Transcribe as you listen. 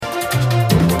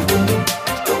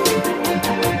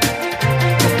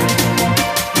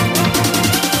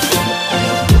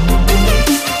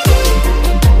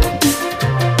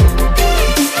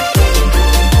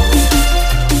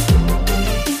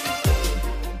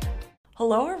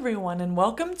Hello, everyone, and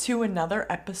welcome to another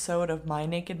episode of My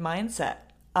Naked Mindset.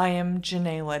 I am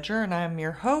Janae Ledger, and I am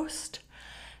your host.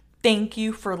 Thank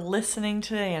you for listening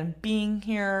today and being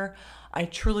here. I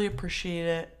truly appreciate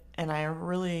it, and I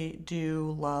really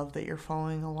do love that you're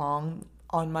following along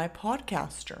on my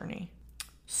podcast journey.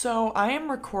 So, I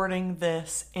am recording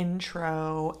this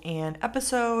intro and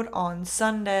episode on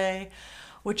Sunday,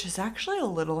 which is actually a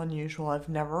little unusual. I've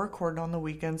never recorded on the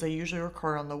weekends. I usually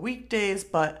record on the weekdays,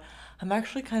 but I'm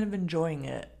actually kind of enjoying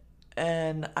it.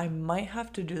 And I might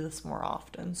have to do this more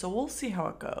often. So, we'll see how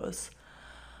it goes.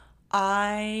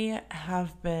 I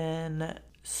have been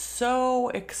so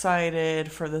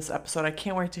excited for this episode. I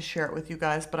can't wait to share it with you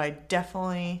guys, but I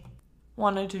definitely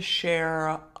wanted to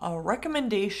share a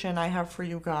recommendation I have for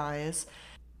you guys.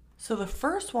 So the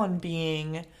first one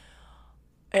being,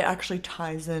 it actually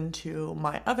ties into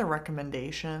my other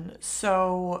recommendation.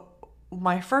 So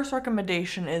my first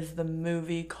recommendation is the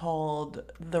movie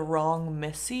called The Wrong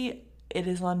Missy. It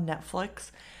is on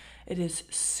Netflix. It is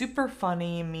super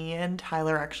funny. Me and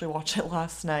Tyler actually watched it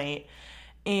last night.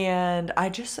 And I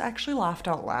just actually laughed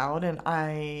out loud. And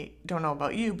I don't know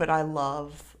about you, but I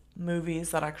love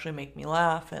movies that actually make me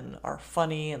laugh and are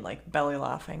funny and like belly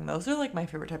laughing. Those are like my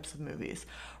favorite types of movies.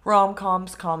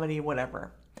 Rom-coms, comedy,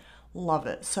 whatever. Love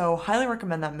it. So highly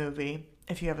recommend that movie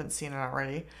if you haven't seen it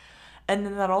already. And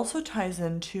then that also ties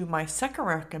into my second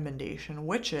recommendation,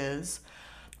 which is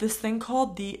this thing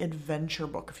called The Adventure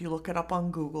Book. If you look it up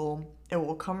on Google, it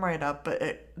will come right up.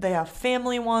 But they have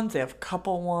family ones, they have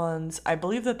couple ones. I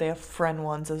believe that they have friend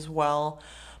ones as well.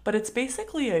 But it's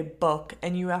basically a book,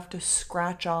 and you have to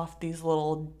scratch off these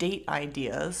little date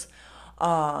ideas.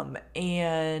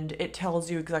 And it tells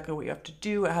you exactly what you have to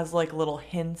do. It has like little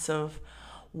hints of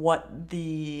what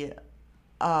the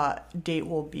date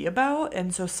will be about.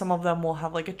 And so some of them will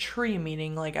have like a tree,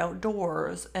 meaning like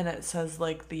outdoors, and it says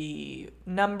like the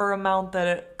number amount that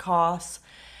it costs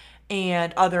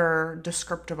and other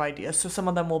descriptive ideas. So some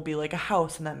of them will be like a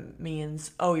house, and that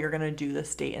means, oh, you're going to do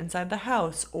this date inside the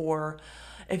house. Or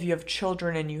if you have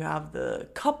children and you have the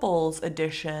couples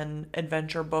edition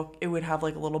adventure book, it would have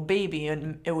like a little baby,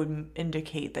 and it would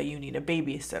indicate that you need a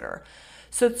babysitter.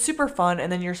 So it's super fun. And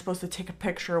then you're supposed to take a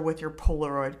picture with your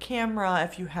Polaroid camera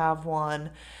if you have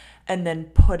one, and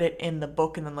then put it in the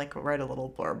book and then like write a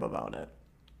little blurb about it.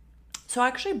 So I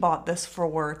actually bought this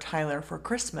for Tyler for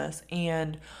Christmas,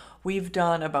 and we've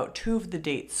done about 2 of the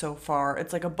dates so far.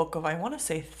 It's like a book of, I want to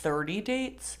say 30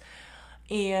 dates.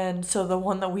 And so the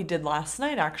one that we did last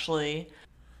night actually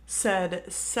said,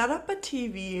 set up a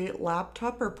TV,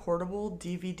 laptop, or portable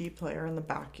DVD player in the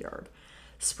backyard.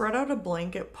 Spread out a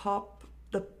blanket, pop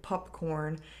the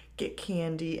popcorn, get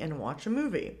candy, and watch a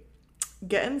movie.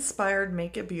 Get inspired,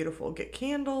 make it beautiful. Get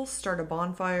candles, start a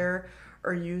bonfire,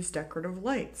 or use decorative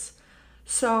lights.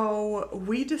 So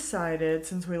we decided,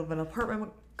 since we live in an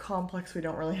apartment complex, we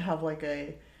don't really have like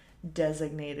a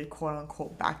designated quote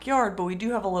unquote backyard, but we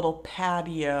do have a little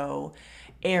patio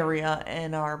area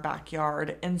in our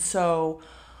backyard. And so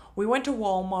we went to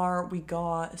Walmart, we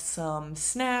got some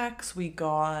snacks, we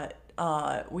got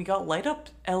light up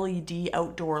LED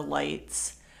outdoor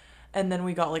lights, and then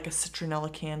we got like a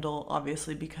citronella candle,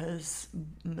 obviously because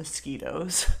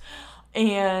mosquitoes.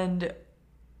 And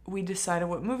we decided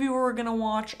what movie we were gonna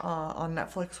watch on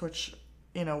Netflix, which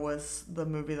was the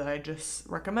movie that I just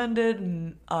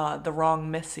recommended, The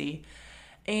Wrong Missy.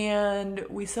 And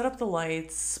we set up the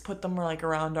lights, put them like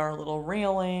around our little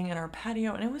railing and our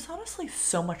patio, and it was honestly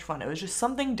so much fun. It was just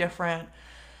something different,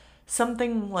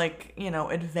 something like,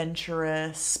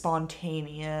 adventurous,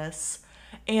 spontaneous.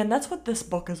 And that's what this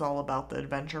book is all about, the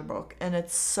adventure book. And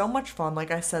it's so much fun.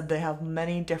 Like I said, they have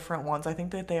many different ones. I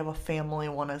think that they have a family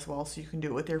one as well, so you can do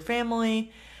it with your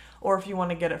family, or if you want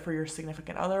to get it for your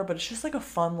significant other. But it's just like a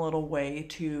fun little way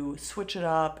to switch it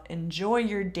up, enjoy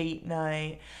your date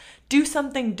night, do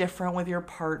something different with your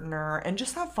partner, and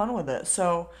just have fun with it.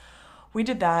 So we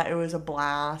did that. It was a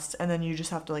blast. And then you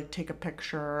just have to like take a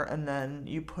picture, and then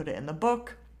you put it in the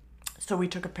book. So we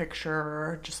took a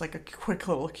picture, just like a quick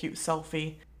little cute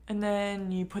selfie. And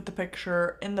then you put the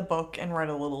picture in the book and write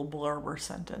a little blurb or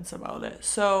sentence about it.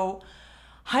 So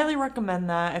highly recommend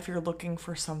that if you're looking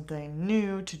for something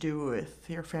new to do with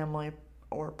your family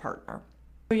or partner.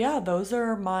 So yeah, those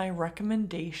are my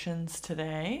recommendations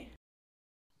today.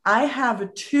 I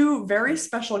have 2 very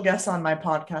special guests on my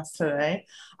podcast today.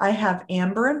 I have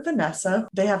Amber and Vanessa.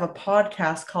 They have a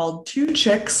podcast called Two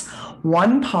Chicks,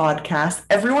 One Podcast.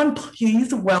 Everyone,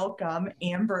 please welcome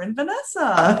Amber and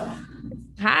Vanessa.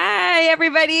 Hi,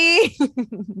 everybody.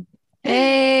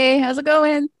 Hey, how's it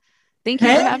going? Thank you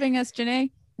for Hey, having us, Janae.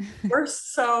 we're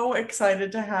so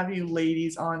excited to have you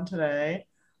ladies on today.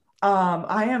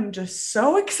 I am just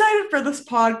so excited for this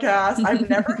podcast. I've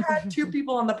never had two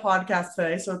people on the podcast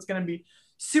today, so it's going to be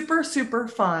super, super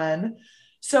fun.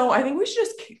 So I think we should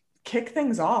just kick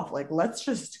things off. Like, let's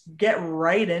just get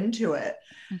right into it.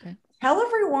 Okay. Tell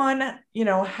everyone,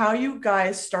 how you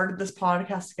guys started this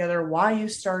podcast together, why you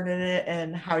started it,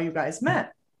 and how you guys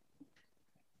met.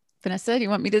 Vanessa, do you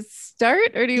want me to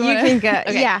start or do you You want can to? go.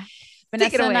 Okay. Yeah.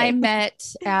 Take it Vanessa and I away. met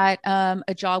at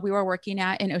a job we were working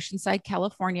at in Oceanside,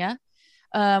 California.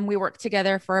 We worked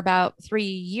together for about 3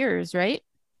 years, right?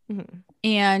 Mm-hmm.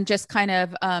 And just kind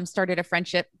of started a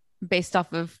friendship based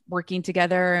off of working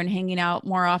together and hanging out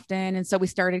more often. And so we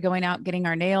started going out, getting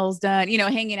our nails done,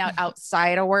 hanging out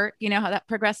outside of work, how that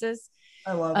progresses.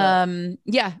 I love it.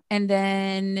 Yeah. And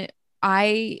then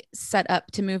I set up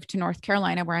to move to North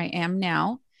Carolina where I am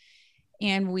now.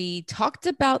 And we talked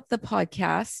about the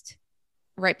podcast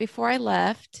right before I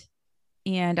left.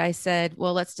 And I said,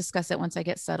 well, let's discuss it once I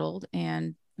get settled.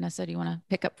 And Vanessa, do you want to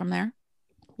pick up from there?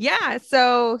 Yeah.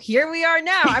 So here we are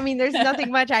now. I mean, there's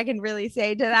nothing much I can really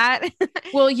say to that.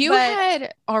 Well, you But-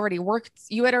 had already worked,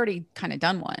 you had already kind of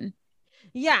done one.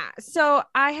 Yeah. So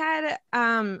I had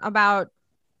about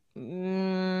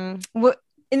in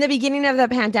the beginning of the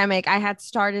pandemic, I had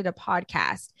started a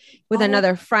podcast with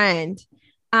another friend.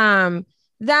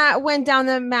 That went down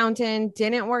the mountain,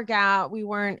 didn't work out. We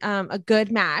weren't a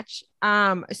good match.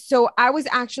 So I was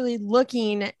actually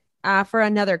looking for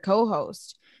another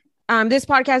co-host. This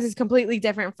podcast is completely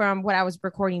different from what I was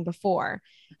recording before.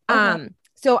 Okay.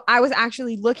 So I was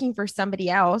actually looking for somebody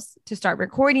else to start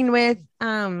recording with.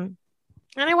 And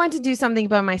I wanted to do something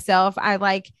by myself. I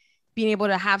like being able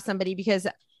to have somebody because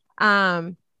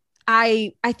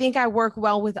I think I work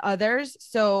well with others.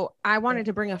 So I wanted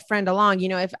to bring a friend along.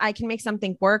 If I can make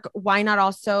something work, why not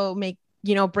also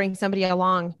bring somebody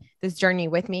along this journey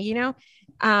with me,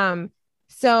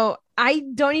 So I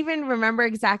don't even remember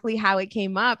exactly how it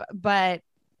came up, but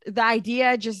the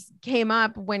idea just came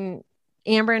up when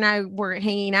Amber and I were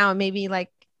hanging out, maybe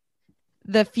like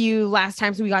the few last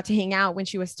times we got to hang out when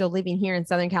she was still living here in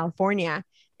Southern California.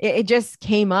 It just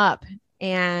came up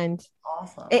and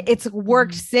Awesome. it's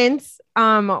worked since.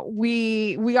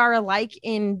 We are alike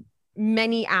in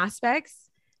many aspects.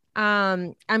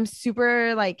 I'm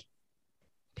super like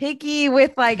picky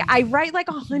with I write like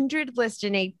 100 lists,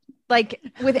 Janae, like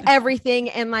with everything,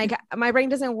 and like my brain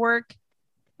doesn't work.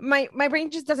 My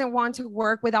brain just doesn't want to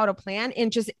work without a plan,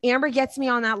 and just Amber gets me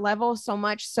on that level so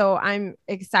much. So I'm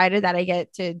excited that I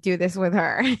get to do this with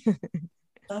her.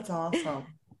 That's awesome.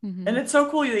 Mm-hmm. And it's so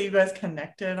cool that you guys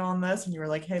connected on this and you were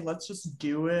like, hey, let's just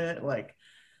do it. Like,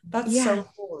 that's so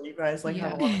cool. You guys have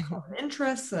a lot of common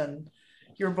interests and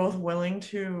you're both willing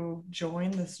to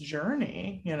join this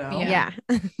journey, Yeah.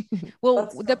 Well,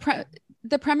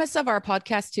 the premise of our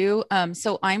podcast too.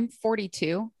 So I'm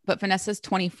 42, but Vanessa's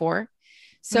 24.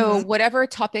 So whatever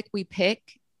topic we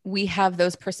pick, we have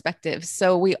those perspectives.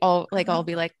 So we all I'll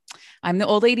be like, I'm the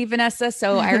old lady Vanessa.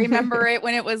 So I remember it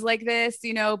when it was like this,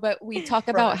 but we talk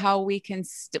about how we can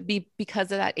be,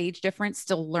 because of that age difference,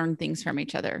 still learn things from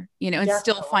each other, and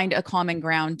still find a common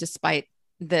ground despite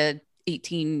the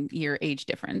 18-year age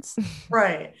difference.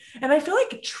 Right. And I feel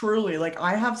like truly,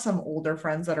 I have some older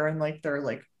friends that are in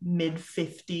their mid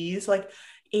 50s.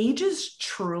 Age is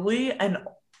truly, and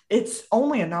it's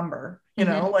only a number,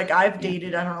 I've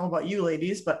dated, I don't know about you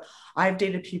ladies, but I've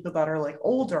dated people that are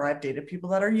older. I've dated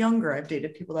people that are younger. I've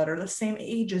dated people that are the same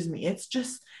age as me.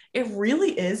 It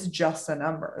really is just a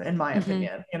number in my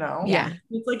opinion, Yeah.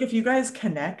 It's if you guys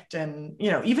connect and,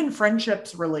 even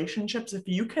friendships, relationships, if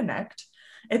you connect,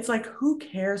 it's who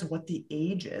cares what the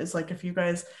age is? If you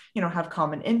guys, have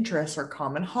common interests or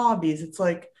common hobbies, it's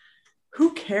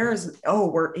who cares?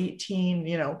 Oh, we're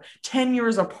 18, 10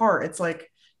 years apart. It's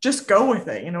just go with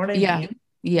it. You know what I mean?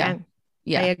 Yeah.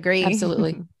 I agree.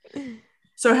 Absolutely.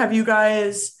 So have you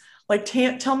guys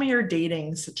tell me your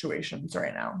dating situations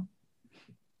right now?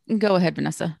 Go ahead,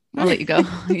 Vanessa. I'll let you go.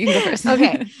 You can go first.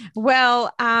 Okay.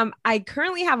 Well, I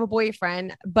currently have a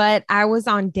boyfriend, but I was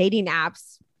on dating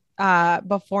apps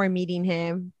before meeting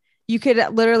him. You could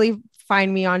literally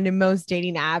find me on the most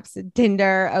dating apps: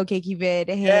 Tinder, OkCupid,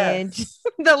 Hinge. Yes.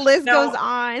 The list goes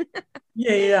on.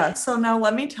 Yeah. So now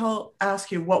let me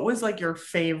ask you, what was your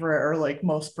favorite or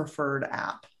most preferred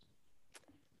app?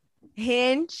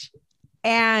 Hinge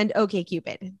and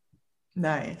OkCupid.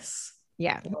 Nice.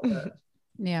 Yeah.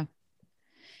 Yeah.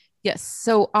 Yes.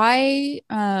 So I've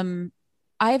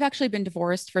actually been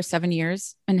divorced for 7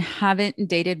 years and haven't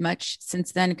dated much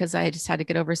since then because I just had to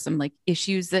get over some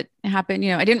issues that happened.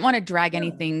 I didn't want to drag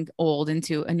anything old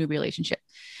into a new relationship.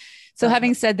 So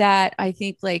having said that, I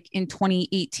think in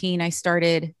 2018, I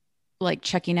started like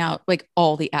checking out like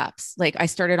all the apps. Like I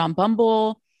started on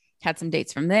Bumble, had some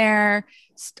dates from there.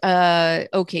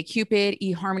 Okay, Cupid,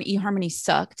 eHarmony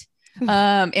sucked,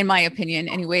 in my opinion,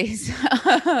 anyways.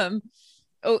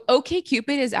 Okay,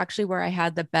 Cupid is actually where I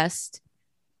had the best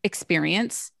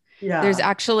experience. Yeah. There's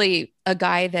actually a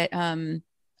guy that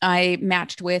I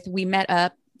matched with. We met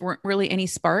up, weren't really any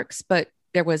sparks, but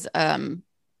there was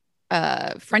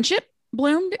friendship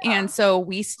bloomed. And so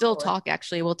we still talk.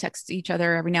 Actually, we'll text each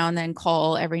other every now and then,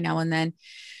 call every now and then.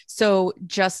 So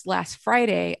just last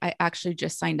Friday, I actually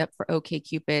just signed up for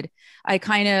OkCupid. I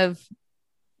kind of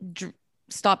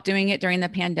stopped doing it during the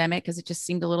pandemic because it just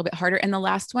seemed a little bit harder. And the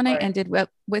last one I ended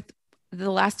with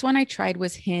the last one I tried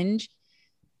was Hinge.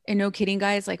 And no kidding,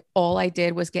 guys, like all I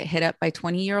did was get hit up by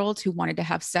 20-year-olds who wanted to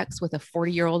have sex with a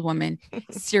 40-year-old woman.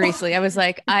 Seriously. I was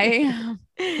like, I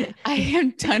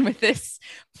am done with this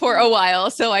for a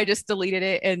while. So I just deleted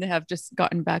it and have just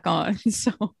gotten back on.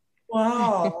 So,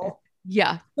 wow.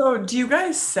 Yeah. So do you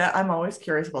guys set, I'm always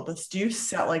curious about this. Do you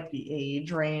set like the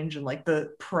age range and like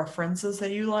the preferences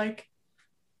that you like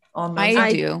on those?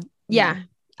 I do. Yeah,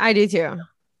 I do too.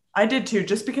 I did too,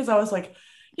 just because I was like,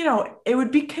 you know, it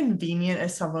would be convenient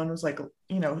if someone was like,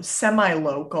 you know,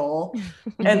 semi-local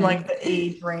and like the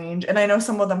age range. And I know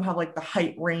some of them have like the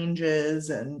height ranges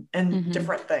and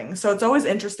different things. So it's always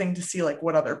interesting to see like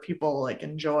what other people like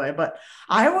enjoy. But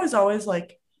I was always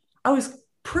like, I was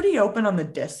pretty open on the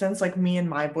distance. Like me and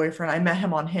my boyfriend, I met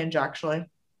him on Hinge actually.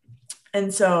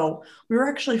 And so we were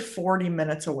actually 40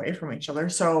 minutes away from each other.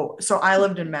 So I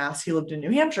lived in Mass, he lived in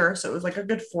New Hampshire. So it was like a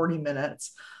good 40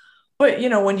 minutes. But, you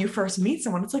know, when you first meet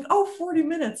someone, it's like, oh, 40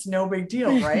 minutes, no big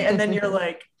deal, right? And then you're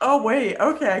like, oh, wait,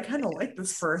 okay, I kind of like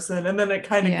this person. And then it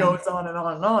kind of goes on and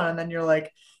on and on. And then you're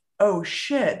like, oh,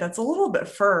 shit, that's a little bit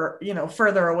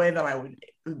further away than I would,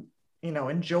 you know,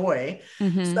 enjoy.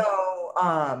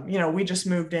 So, you know, we just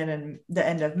moved in the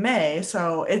end of May.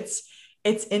 So it's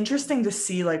interesting to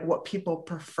see like what people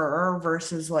prefer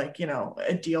versus like, you know,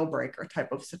 a deal breaker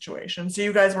type of situation. So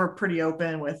you guys were pretty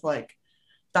open with like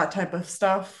that type of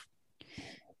stuff.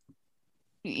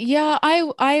 Yeah,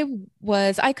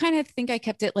 I kind of think I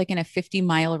kept it like in a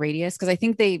 50-mile radius because I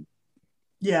think they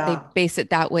base it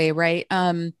that way, right?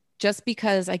 Just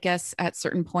because I guess at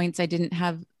certain points I didn't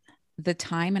have the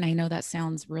time, and I know that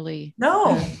sounds really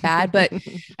bad, but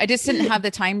I just didn't have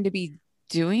the time to be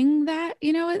doing that,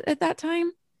 you know, at that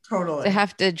time. Totally. To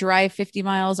have to drive 50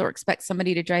 miles or expect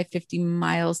somebody to drive 50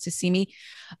 miles to see me.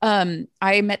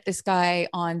 I met this guy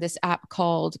on this app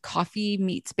called Coffee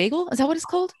Meets Bagel. Is that what it's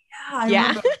called?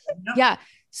 Yeah. Yeah.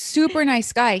 Super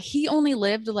nice guy. He only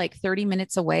lived like 30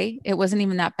 minutes away. It wasn't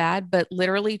even that bad, but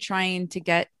literally trying to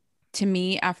get to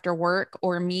me after work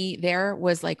or me there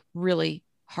was like really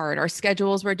hard. Our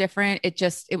schedules were different. It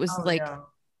was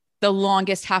the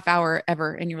longest half hour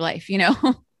ever in your life, you know?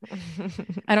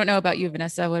 I don't know about you,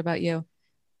 Vanessa. What about you?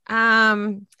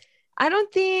 I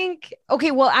don't think, okay,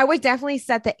 well, I would definitely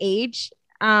set the age.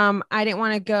 I didn't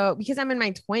want to go because I'm in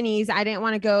my 20s. I didn't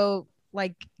want to go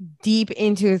like deep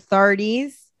into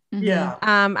 30s. Yeah.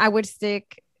 I would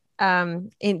stick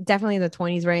in definitely the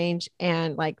 20s range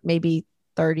and like maybe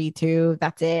 32.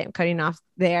 That's it. I'm cutting off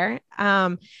there.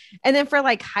 And then for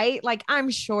like height, like I'm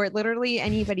short, literally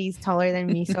anybody's taller than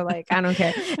me. So like, I don't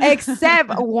care.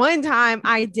 Except one time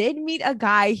I did meet a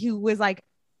guy who was like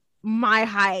my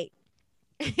height.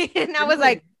 And I was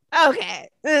like, okay,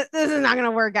 this is not going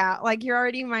to work out. Like you're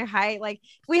already my height. Like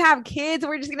if we have kids,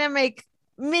 we're just going to make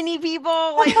mini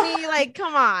people like me. Like,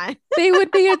 come on. They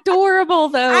would be adorable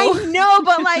though. I know,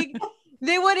 but like,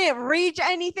 they wouldn't reach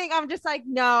anything. I'm just like,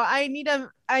 no, I need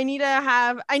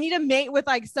to mate with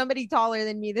like somebody taller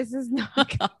than me. This is not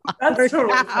that's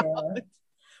totally fair.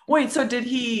 Wait, so did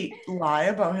he lie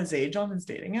about his age on his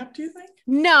dating app, do you think?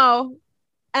 No.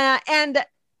 And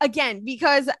again,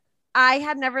 because I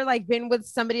had never like been with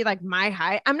somebody like my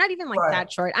height. I'm not even like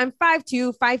that short. I'm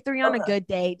 5'2", 5'3" on a good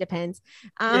day, depends.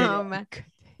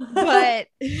 But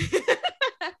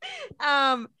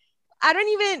I don't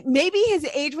even, maybe his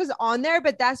age was on there,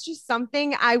 but that's just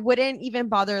something I wouldn't even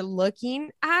bother looking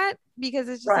at because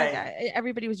it's just like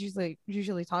everybody was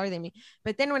usually taller than me.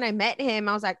 But then when I met him,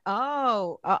 I was like,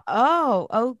 oh,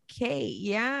 okay.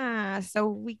 Yeah. So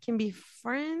we can be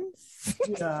friends.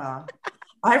 Yeah.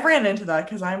 I ran into that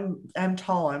because I'm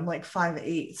tall. I'm like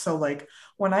 5'8". So like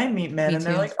when I meet men and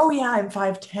they're like, oh yeah, I'm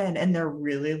 5'10", and they're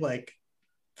really like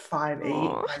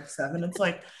 5'8", 5'7", it's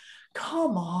like,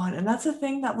 come on. And that's the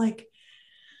thing that like,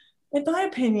 in my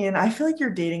opinion, I feel like your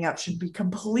dating app should be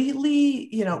completely,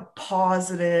 you know,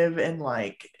 positive and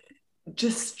like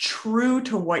just true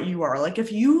to what you are. Like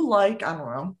if you like, I don't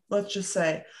know, let's just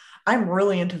say I'm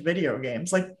really into video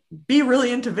games. Like, be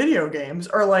really into video games,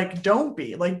 or like, don't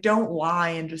be. Like, don't lie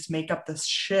and just make up this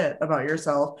shit about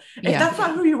yourself if Yeah. that's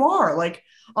not who you are. Like,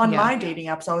 on Yeah. my dating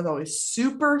apps, I was always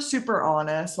super, super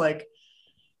honest, like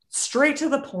straight to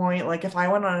the point. Like, if I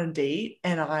went on a date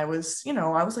and I was,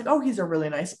 I was like, oh, he's a really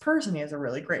nice person. He has a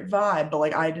really great vibe. But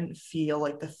like, I didn't feel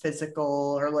like the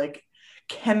physical or like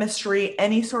chemistry,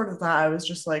 any sort of that. I was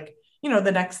just like,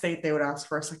 the next date they would ask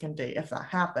for a second date if that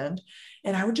happened.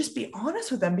 And I would just be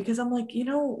honest with them because I'm like,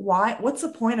 why? What's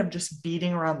the point of just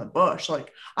beating around the bush?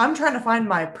 Like, I'm trying to find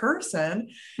my person.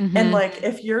 And like,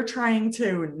 if you're trying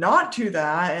to not do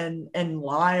that and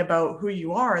lie about who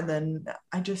you are, then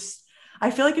I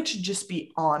feel like it should just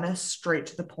be honest, straight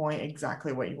to the point,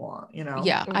 exactly what you want.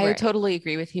 Yeah, I totally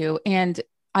agree with you. And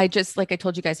I just, like I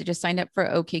told you guys, I just signed up for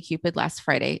OkCupid last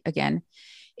Friday again.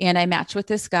 And I matched with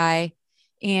this guy.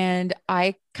 And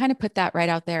I kind of put that right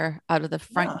out there out of the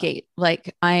front gate.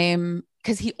 Like,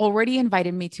 because he already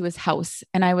invited me to his house.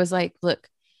 And I was like, look,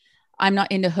 I'm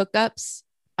not into hookups.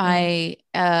 I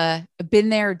been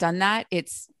there, done that.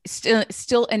 It's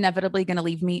still inevitably going to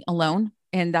leave me alone.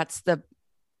 And that's the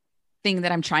thing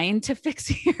that I'm trying to fix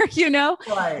here,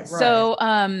 Right. So,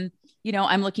 I'm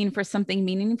looking for something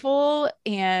meaningful.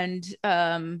 And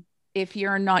if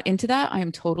you're not into that,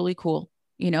 I'm totally cool,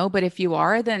 but if you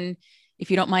are, then if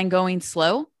you don't mind going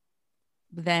slow,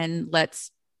 then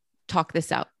let's talk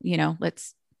this out,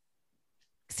 let's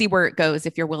see where it goes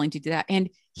if you're willing to do that. And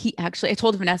I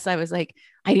told Vanessa, I was like,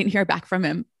 I didn't hear back from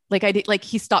him. Like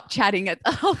he stopped chatting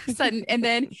all of a sudden. And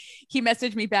then he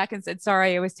messaged me back and said,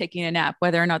 sorry, I was taking a nap.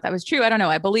 Whether or not that was true, I don't know.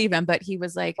 I believe him, but he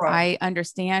was like, I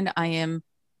understand. I am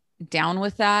down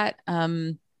with that.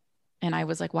 And I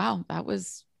was like, wow,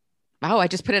 I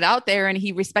just put it out there and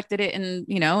he respected it. And,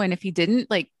 and if he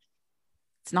didn't, like,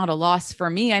 it's not a loss for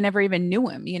me. I never even knew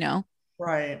him,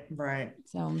 Right.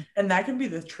 So, and that can be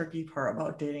the tricky part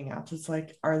about dating apps. It's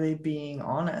like, are they being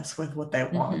honest with what they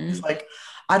want? It's like,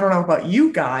 I don't know about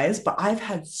you guys, but I've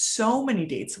had so many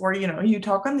dates where, you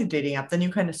talk on the dating app, then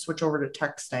you kind of switch over to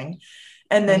texting,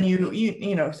 and then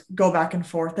you go back and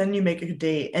forth, then you make a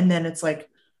date. And then it's like,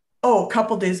 oh, a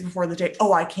couple days before the date,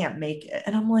 oh, I can't make it.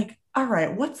 And I'm like, all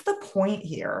right, what's the point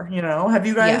here?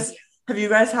 Have you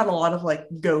guys had a lot of like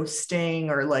ghosting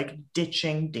or like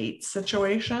ditching date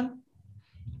situation?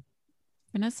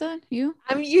 Vanessa, you?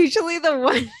 I'm usually the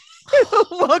one who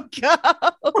will go.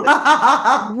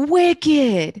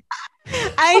 Wicked.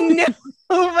 I know,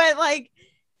 but like,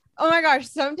 oh my gosh,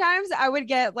 sometimes I would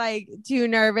get like too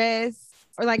nervous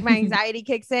or like my anxiety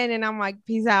kicks in and I'm like,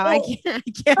 peace out. Well, I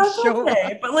can't show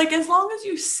up. But like, as long as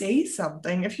you say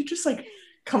something, if you just like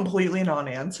completely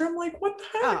non-answer, I'm like, what the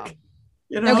heck?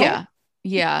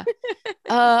 Yeah.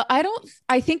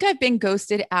 I think I've been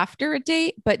ghosted after a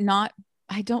date, but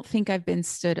I don't think I've been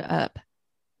stood up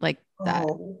like that.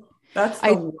 Oh, that's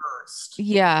the worst.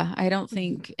 Yeah, I don't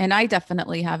think, and I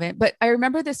definitely haven't. But I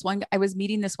remember I was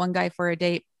meeting this one guy for a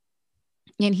date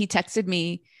and he texted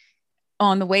me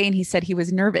on the way and he said he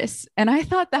was nervous. And I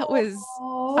thought that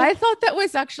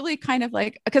was actually kind of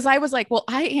like, because I was like, well,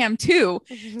 I am too.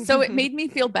 So it made me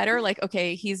feel better. Like,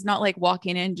 okay, he's not like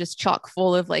walking in just chock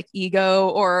full of like ego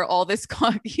or all this,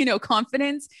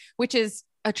 confidence, which is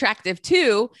attractive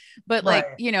too, but like,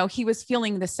 he was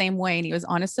feeling the same way and he was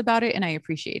honest about it. And I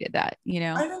appreciated that,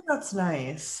 I think that's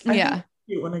nice. I think it's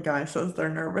cute when a guy says they're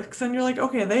nervous and you're like,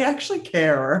 okay, they actually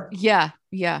care.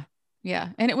 Yeah.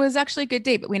 And it was actually a good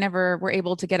date, but we never were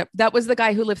able to get up. That was the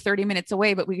guy who lived 30 minutes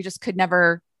away, but we just could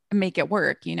never make it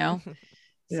work,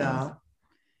 Yeah.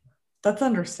 That's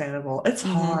understandable. It's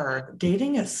hard.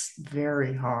 Dating is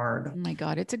very hard. Oh my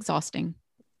God. It's exhausting.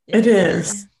 It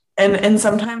is. And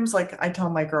sometimes like I tell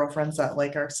my girlfriends that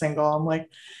like are single, I'm like,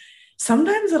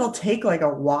 sometimes it'll take like a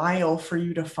while for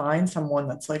you to find someone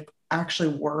that's like actually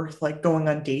worth like going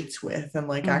on dates with and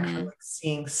like actually like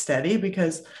seeing steady,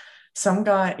 because some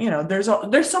guy, there's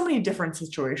so many different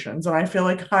situations, and I feel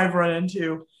like I've run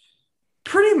into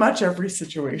pretty much every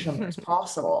situation that's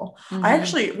possible. I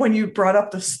actually, when you brought up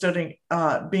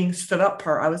the being stood up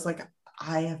part, I was like,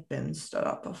 I have been stood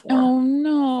up before. Oh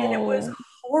no. And it was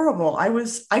horrible.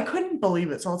 I couldn't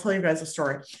believe it. So I'll tell you guys a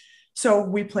story. So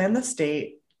we planned this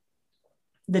date.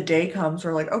 The day comes,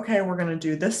 we're like, okay, we're going to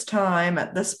do this time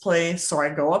at this place. So I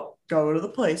go to the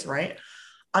place, right?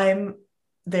 I'm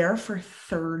there for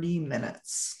 30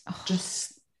 minutes,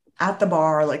 just at the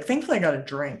bar. Like, thankfully I got a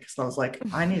drink. So I was like,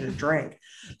 I need a drink.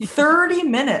 30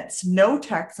 minutes, no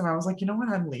text. And I was like, you know what?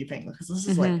 I'm leaving, because this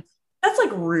is like, that's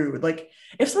like rude. Like,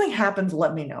 if something happens,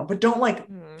 let me know, but don't like,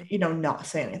 not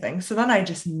say anything. So then I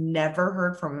just never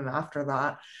heard from him after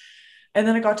that. And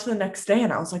then I got to the next day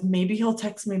and I was like, maybe he'll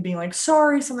text me being like,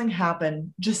 sorry, something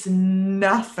happened. Just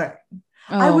nothing.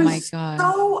 Oh my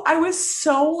God. I was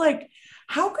so like,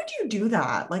 how could you do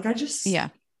that? Like, Yeah.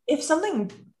 if something,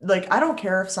 like, I don't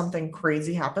care if something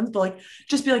crazy happens, but like,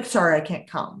 just be like, sorry, I can't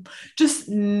come. Just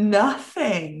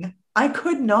nothing. I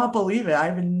could not believe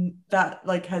it.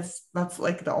 That's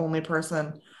like the only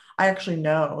person I actually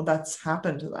know that's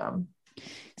happened to them.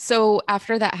 So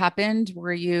after that happened,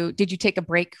 did you take a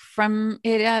break from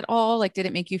it at all? Like, did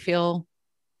it make you feel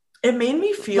It made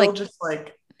me feel like, just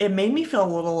like it made me feel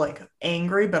a little like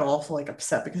angry, but also like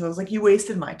upset because I was like, you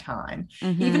wasted my time.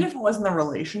 Even mm-hmm, if it wasn't the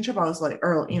relationship, I was like,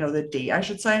 or the date, I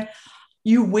should say,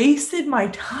 you wasted my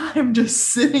time just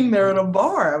sitting there at a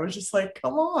bar. I was just like,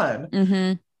 come on.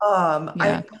 mm-hmm,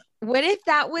 yeah. I What if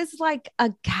that was like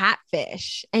a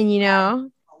catfish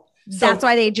and that's so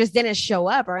why they just didn't show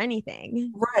up or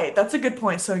anything? right, that's a good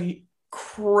point.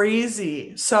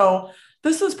 Crazy. So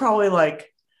this was probably like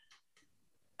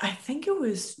I think it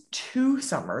was 2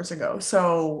 summers ago.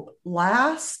 So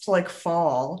last like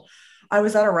fall, I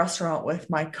was at a restaurant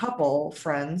with my couple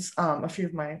friends, a few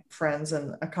of my friends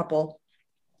and a couple,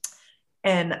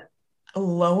 and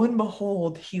lo and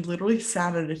behold, he literally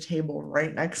sat at a table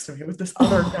right next to me with this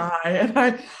other Oh, guy.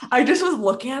 And I just was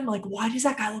looking at him like, why does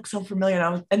that guy look so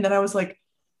familiar? And then I was like,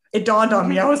 it dawned on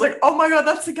me. I was like, oh my God,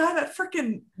 that's the guy that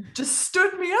freaking just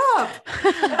stood me up.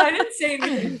 And I didn't say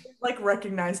anything. He didn't, like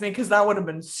recognize me because that would have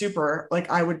been super. Like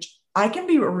I can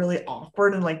be really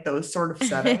awkward in like those sort of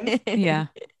settings. yeah.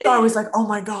 So I was like, oh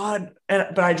my God.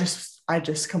 But I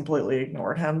just completely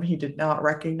ignored him. He did not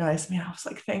recognize me. I was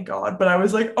like, thank God. But I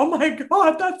was like, oh my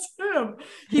God, that's him.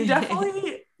 He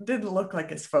definitely didn't look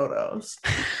like his photos.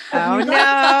 Oh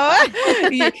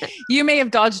no. You may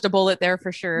have dodged a bullet there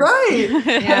for sure. Right.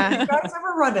 Yeah. You guys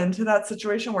ever run into that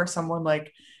situation where someone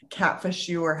like catfished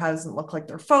you or hasn't looked like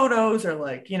their photos or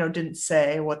like, didn't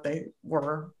say what they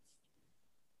were?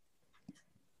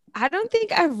 I don't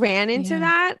think I ran into Yeah.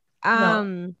 that.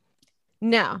 No.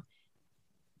 No.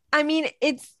 I mean,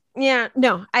 yeah,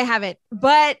 no, I haven't.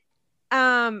 But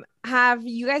have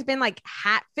you guys been like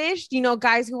hatfished?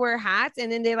 Guys who wear hats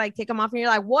and then they like take them off and you're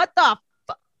like, what the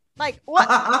like what?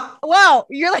 Whoa,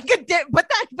 you're like put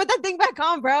that thing back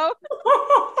on, bro.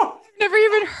 Never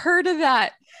even heard of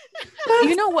that.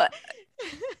 You know what?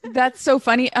 That's so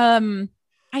funny.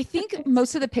 I think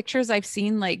most of the pictures I've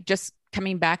seen, like just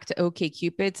coming back to OK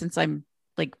Cupid, since I'm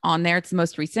like on there, it's the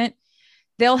most recent.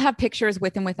 They'll have pictures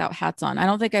with and without hats on. I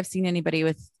don't think I've seen anybody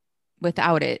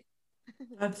without it.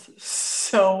 That's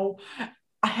so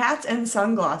hats and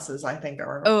sunglasses, I think,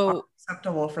 are Oh,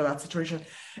 acceptable for that situation.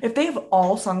 If they have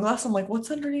all sunglasses, I'm like, what's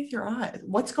underneath your eyes?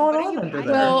 What's going What are on you under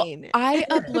there? well,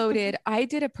 hiding? I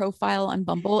did a profile on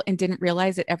Bumble and didn't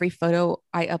realize that every photo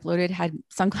I uploaded had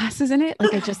sunglasses in it.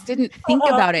 Like I just didn't think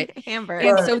about it. Amber.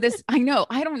 And Right. so I know,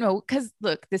 I don't know. Cause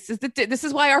look, this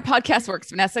is why our podcast works,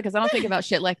 Vanessa. Cause I don't think about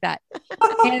shit like that.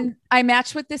 And I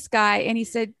matched with this guy and he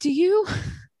said, do you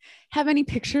have any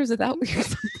pictures without your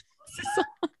sunglasses on?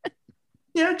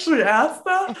 He actually asked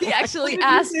that? He actually When did you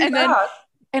asked. say that?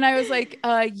 And I was like,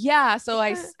 yeah. So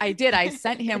I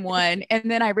sent him one. And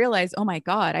then I realized, oh my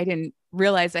God, I didn't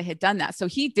realize I had done that. So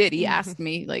he asked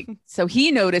me like, so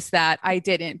he noticed that I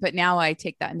didn't, but now I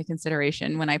take that into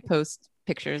consideration when I post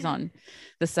pictures on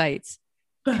the sites.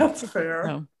 That's fair.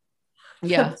 So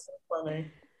yeah. That's so funny.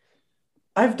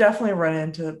 I've definitely run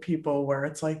into people where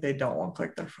it's like they don't look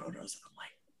like their photos. I'm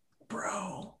like,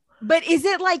 bro. But is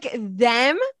it like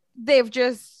them? They've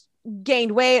just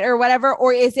gained weight or whatever,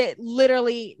 or is it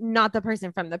literally not the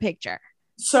person from the picture?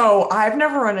 So I've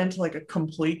never run into like a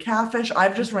complete catfish.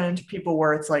 I've just run into people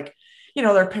where it's like,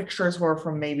 their pictures were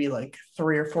from maybe like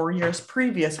 3 or 4 years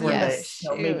previous where Yes.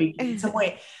 they, maybe gained some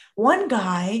weight. One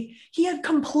guy, he had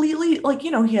completely like,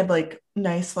 he had like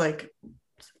nice, like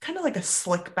kind of like a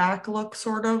slick back look,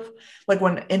 sort of like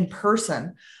when in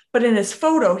person. But in his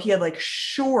photo, he had like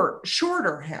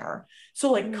shorter hair.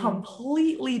 So like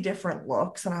completely different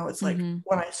looks. And I was like, Mm-hmm.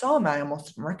 when I saw him, I almost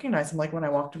didn't recognize him. Like when I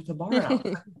walked up to the bar and I was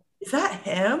like, is that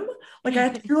him? Like I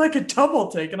had to do like a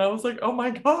double take and I was like, oh my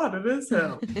God, it is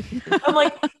him. I'm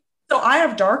like, so I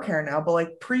have dark hair now, but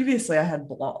like previously I had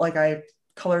blonde, like I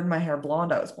colored my hair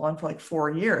blonde. I was blonde for like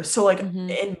 4 years. So like Mm-hmm.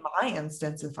 in my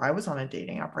instance, if I was on a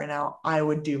dating app right now, I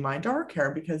would do my dark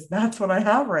hair because that's what I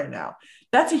have right now.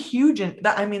 That's a huge,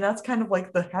 I mean, that's kind of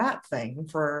like the hat thing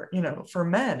for, for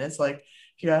men. It's like,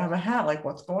 you gotta have a hat, like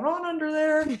what's going on under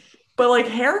there? But like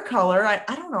hair color, I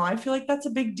don't know. I feel like that's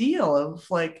a big deal of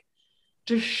like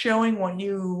just showing what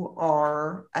you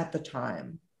are at the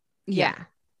time. Yeah,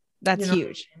 that's You know?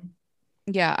 huge.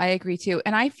 Yeah, I agree too.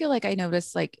 And I feel like I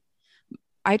noticed like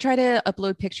I try to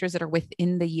upload pictures that are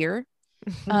within the year.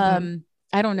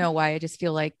 I don't know why. I just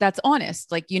feel like that's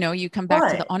honest. Like, you come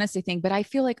back to the honesty thing, but I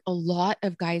feel like a lot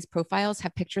of guys' profiles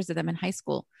have pictures of them in high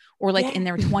school or like in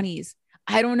their 20s.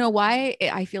 I don't know why.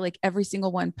 I feel like every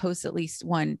single one posts at least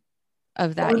one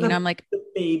of that. I'm like the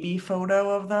baby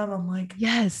photo of them. I'm like,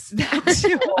 yes, that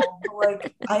too.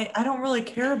 Like I don't really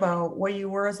care about what you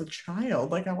were as a child.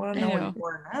 Like I want to know what you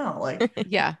are now. Like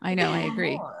yeah, I know. I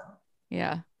agree.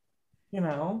 Yeah.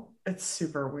 It's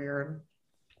super weird.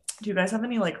 Do you guys have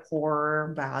any like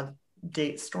horror bad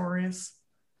date stories?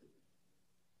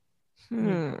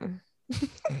 I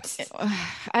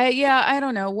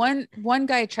don't know. One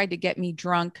guy tried to get me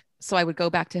drunk so I would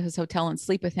go back to his hotel and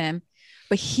sleep with him,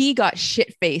 but he got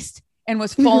shit-faced and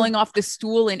was falling off the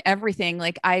stool and everything.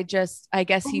 Like I guess oh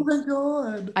my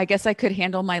God. I guess I could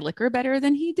handle my liquor better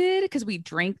than he did because we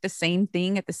drank the same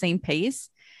thing at the same pace.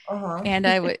 And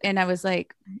I was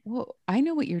like, well, I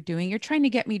know what you're doing. You're trying to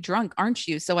get me drunk, aren't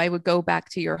you? So I would go back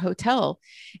to your hotel.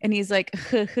 And he's like,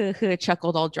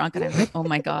 chuckled all drunk. And I'm like, oh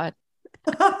my God,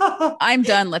 I'm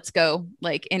done. Let's go.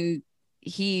 Like, and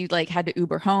he like had to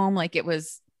Uber home. Like it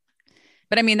was,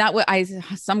 but I mean,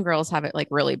 some girls have it like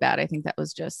really bad. I think that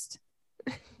was just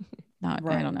not,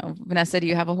 right. I don't know. Vanessa, do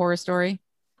you have a horror story?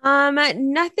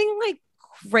 Nothing like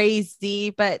crazy,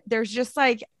 but there's just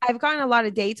like I've gotten a lot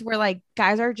of dates where like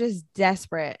guys are just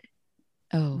desperate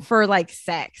for like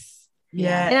sex.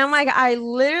 Yeah. And I'm like, I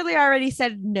literally already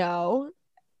said no.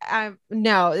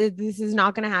 No, this is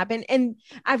not gonna happen. And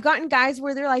I've gotten guys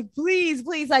where they're like, please,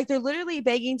 like they're literally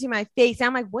begging to my face. And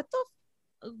I'm like, what the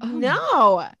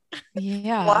no.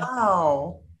 Yeah.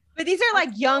 Wow. But these are like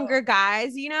younger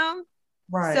guys,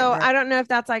 Right. So right. I don't know if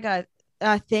that's like a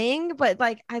thing, but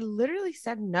like I literally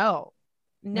said no.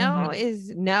 No is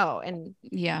no. And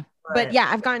yeah. But yeah,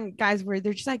 I've gotten guys where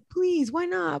they're just like, please, why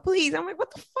not? Please. I'm like,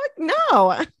 what the fuck?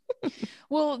 No.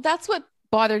 Well, that's what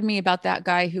bothered me about that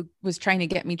guy who was trying to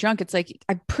get me drunk. It's like,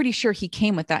 I'm pretty sure he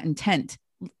came with that intent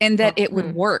and that it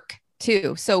would work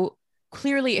too. So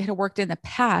clearly it had worked in the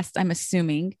past, I'm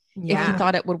assuming, if he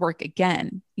thought it would work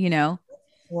again,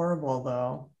 Horrible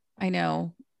though. I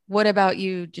know. What about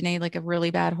you, Janae? Like a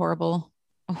really bad, horrible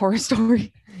horror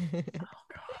story?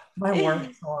 My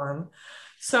worst one.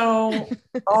 So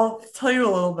I'll tell you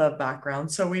a little bit of background.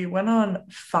 So we went on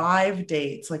 5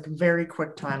 dates, like very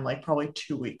quick time, like probably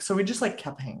 2 weeks. So we just like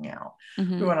kept hanging out.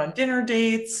 We went on dinner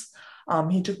dates.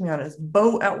 He took me on his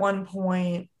boat at one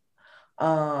point.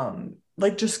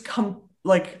 Like just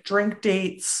like drink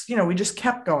dates. We just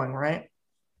kept going, right?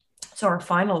 So our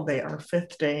final date, our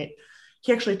 5th date,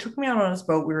 he actually took me out on his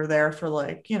boat. We were there for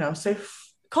like, say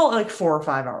call it like 4 or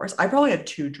 5 hours. I probably had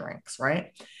 2 drinks,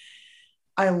 right?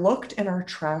 I looked in our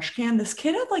trash can. This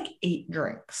kid had like 8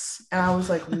 drinks. And I was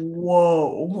like,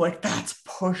 whoa, like that's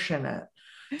pushing it.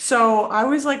 So I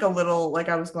was like a little, like,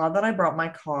 I was glad that I brought my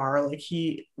car. Like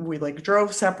we like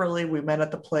drove separately. We met at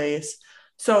the place.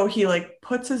 So he like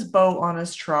puts his boat on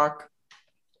his truck,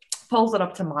 pulls it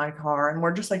up to my car, and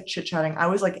we're just like chit-chatting. I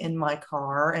was like in my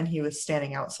car and he was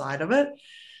standing outside of it.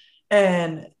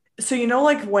 And so,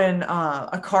 like when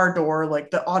a car door, like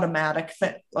the automatic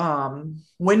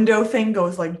window thing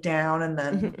goes like down and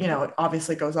then, it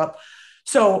obviously goes up.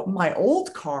 So my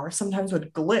old car sometimes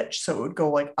would glitch. So it would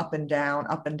go like up and down,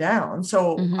 up and down.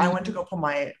 So I went to go put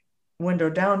my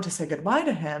window down to say goodbye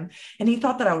to him. And he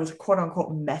thought that I was quote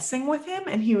unquote messing with him.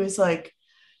 And he was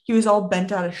all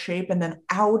bent out of shape. And then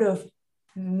out of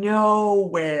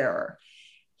nowhere,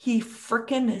 he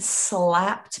freaking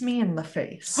slapped me in the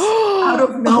face out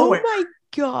of nowhere. Oh my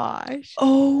gosh.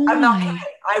 Oh, I'm not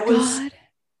kidding.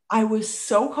 I was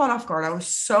so caught off guard. I was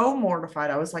so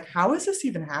mortified. I was like, how is this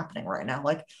even happening right now?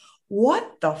 Like,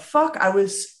 what the fuck? I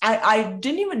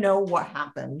didn't even know what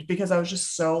happened because I was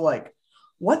just so like,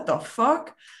 what the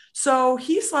fuck? So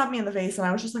he slapped me in the face and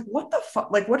I was just like, what the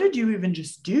fuck? Like, what did you even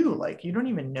just do? Like, you don't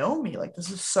even know me. Like, this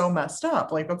is so messed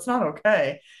up. Like, that's not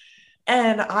okay.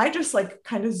 And I just like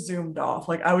kind of zoomed off.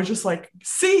 Like, I was just like,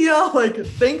 see ya. Like,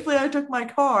 thankfully I took my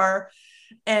car.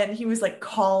 And he was like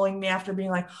calling me after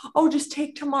being like, oh, just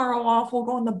take tomorrow off. We'll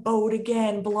go on the boat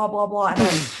again, blah, blah, blah. And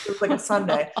it was like a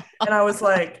Sunday. And I was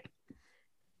like,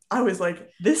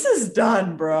 this is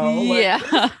done, bro. Like,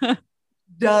 yeah.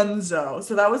 Donezo.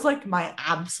 So that was like my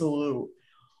absolute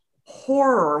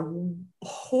horror,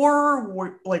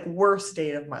 like worst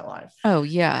date of my life. Oh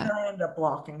yeah. And I ended up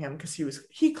blocking him because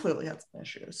he clearly had some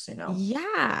issues,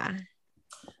 Yeah.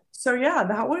 So yeah,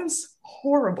 that was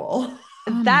horrible.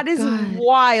 That is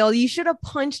wild. You should have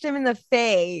punched him in the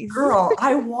face. Girl,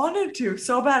 I wanted to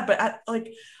so bad, but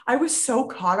I was so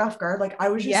caught off guard. Like I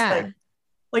was just like,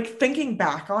 like thinking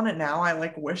back on it now, I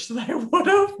like wish that I would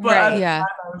have, but at Right. the Yeah. time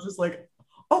I was just like,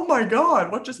 oh my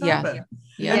God, what just Yeah. happened?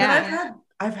 Yeah. And then Yeah.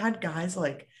 I've had guys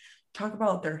like talk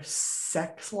about their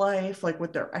sex life, like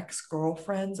with their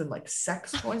ex-girlfriends and like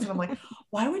sex toys. And I'm like,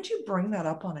 why would you bring that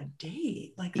up on a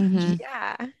date? Like that's Mhm. just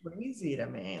Yeah. crazy to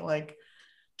me. Like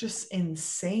just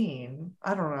insane.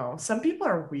 I don't know. Some people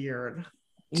are weird.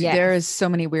 Dude, Yeah. there is so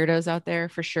many weirdos out there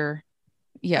for sure.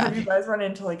 Yeah. Have you guys run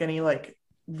into like any like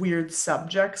weird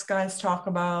subjects guys talk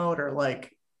about or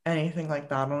like anything like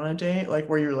that on a date? Like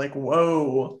where you're like,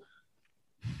 whoa.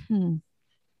 Hmm.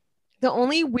 The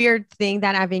only weird thing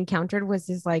that I've encountered was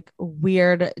this like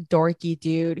weird dorky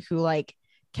dude who like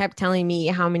kept telling me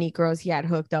how many girls he had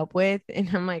hooked up with, and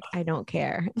I'm like, I don't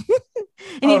care.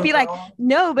 And he'd Oh be like, no.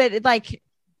 no, but like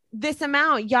this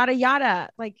amount, yada yada.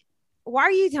 Like, why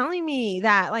are you telling me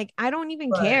that? Like, I don't even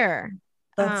Right. care.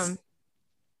 That's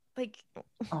Like,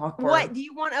 what awkward. do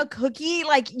you want a cookie?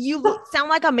 Like, you sound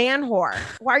like a man whore.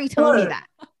 Why are you telling me Right. that?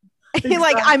 Like,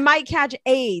 Exactly. I might catch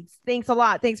AIDS. Thanks a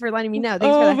lot. Thanks for letting me know. Thanks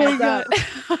for Oh the my heads up.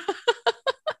 God.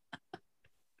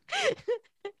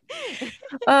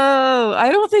 Oh, I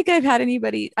don't think I've had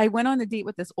anybody. I went on a date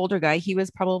with this older guy. He was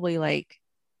probably like,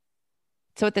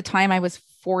 so at the time I was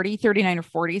 40, 39 or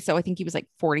 40. So I think he was like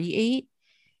 48.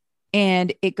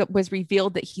 And was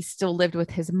revealed that he still lived with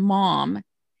his mom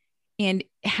and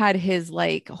had his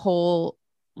like whole,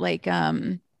 like,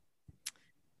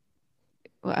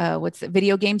 what's the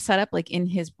video game setup like in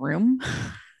his room.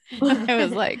 I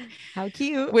was like, how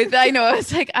cute. I know, I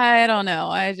was like, I don't know.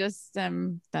 I just,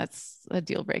 that's a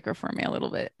deal breaker for me a little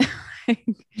bit.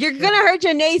 You're gonna hurt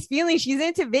Janae's feelings. She's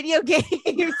into video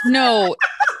games. No,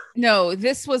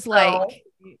 this was No.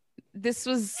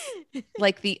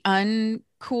 like the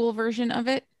uncool version of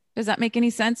it. Does that make any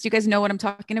sense? Do you guys know what I'm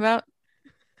talking about?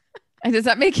 Does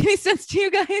that make any sense to you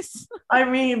guys? I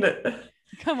mean,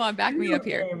 Come on, back me up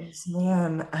here. games,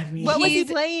 man. I mean, What was he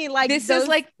playing? Like this is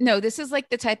like, no, this is like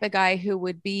the type of guy who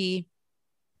would be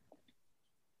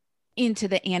into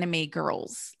the anime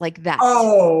girls like that.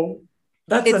 oh,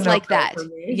 that's It's like no-go that. for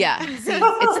me. Yeah. See,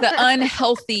 it's the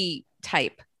unhealthy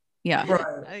type. Yeah. Right.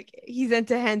 okay. He's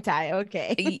into hentai.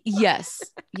 Okay. Yes.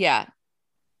 Yeah.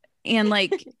 And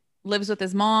like lives with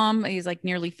his mom. He's like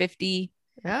nearly 50.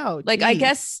 Oh, Like, I geez.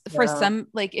 guess for Yeah. some,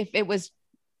 like if it was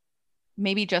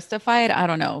maybe justified, I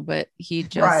don't know, but he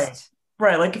just,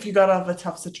 Right. Like if you got out of a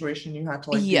tough situation, you had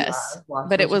to like yes, do that. Last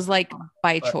but it person. was like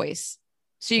by But- choice.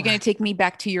 So you're going to take me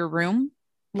back to your room?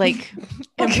 Like,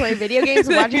 And play video games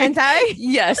and watch hentai.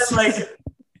 yes. And like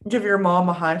give your mom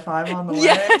a high five on the way.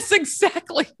 Yes,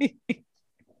 exactly.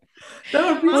 That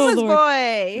would be Mama's Lord.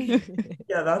 boy.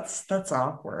 yeah, that's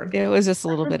awkward. It was just a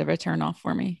little bit of a turn off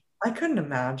for me. I couldn't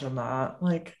imagine that.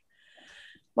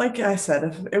 Like I said,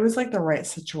 if it was like the right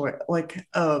situation, like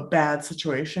a bad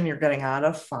situation you're getting out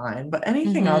of, fine. But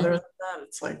anything Mhm. other than that,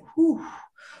 it's like, whew.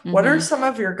 What are some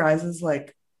of your guys's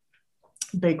like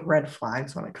big red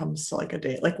flags when it comes to like a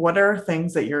date? Like what are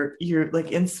things that you're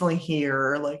like instantly hear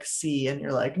or like see and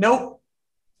you're like, nope.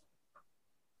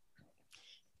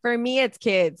 For me, it's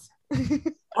kids.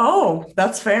 Oh,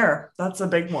 that's fair. That's a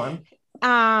big one.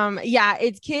 Yeah,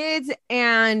 it's kids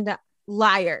and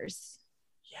liars.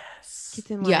 Yes.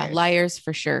 Kids and Yeah, liars. liars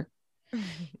for sure.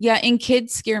 Yeah, and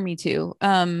kids scare me too.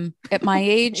 At my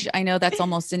age, I know that's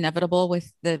almost inevitable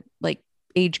with the like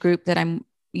age group that I'm,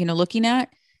 looking at,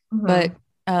 Mhm. but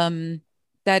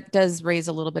that does raise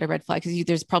a little bit of red flag because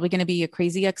there's probably going to be a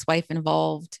crazy ex-wife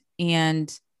involved,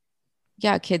 and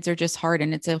yeah, kids are just hard,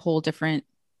 and it's a whole different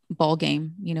ball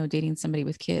game, dating somebody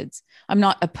with kids. I'm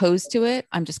not opposed to it.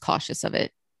 I'm just cautious of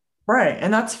it. Right.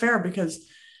 And that's fair because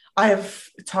I've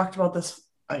talked about this,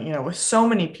 with so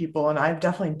many people, and I've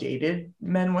definitely dated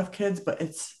men with kids, but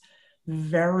it's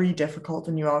very difficult.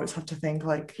 And you always have to think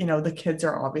like, the kids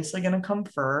are obviously going to come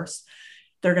first.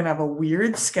 They're going to have a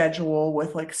weird schedule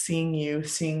with like seeing you,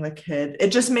 seeing the kid. It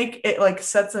just like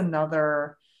sets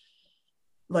another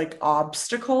like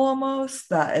obstacle almost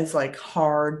that is like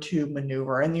hard to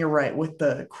maneuver. And you're right with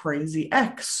the crazy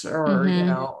ex or,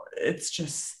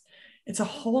 it's a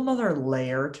whole nother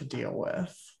layer to deal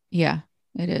with. Yeah,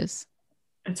 it is.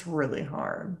 It's really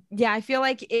hard. Yeah, I feel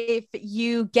like if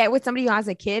you get with somebody who has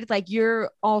a kid, like you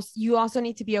also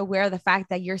need to be aware of the fact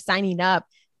that you're signing up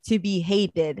to be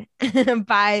hated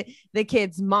by the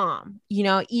kid's mom.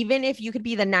 Even if you could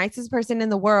be the nicest person in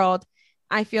the world,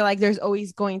 I feel like there's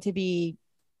always going to be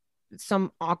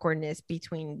some awkwardness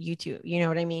between you two. You know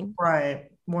what I mean? Right.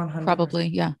 100%. Probably.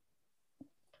 Yeah.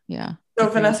 So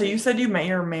Vanessa, you said you met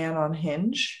your man on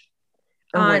Hinge?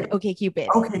 On OkCupid.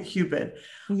 OkCupid.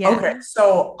 Yeah. Okay.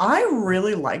 So I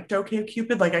really liked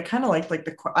OkCupid. Like I kind of liked like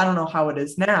I don't know how it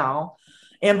is now.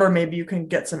 Amber, maybe you can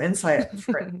get some insight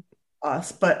for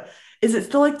us, but is it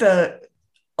still like a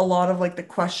lot of like the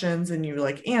questions and you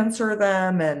like answer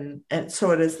them and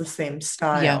so it is the same Yeah.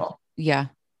 style? Yeah.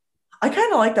 I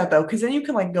kind of like that though, because then you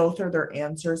can like go through their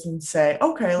answers and say,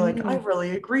 okay, like I Mhm.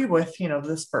 really agree with,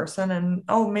 this person, and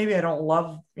oh, maybe I don't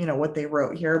love, what they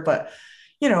wrote here, but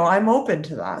I'm open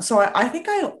to that. So I think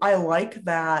I like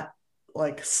that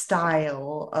like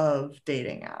style of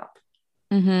dating app.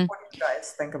 Mm-hmm. What do you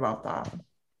guys think about that?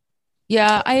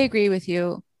 Yeah, I agree with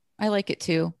you. I like it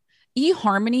too.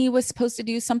 eHarmony was supposed to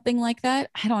do something like that.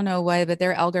 I don't know why, but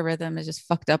their algorithm is just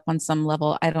fucked up on some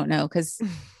level. I don't know because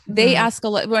they Mhm. ask a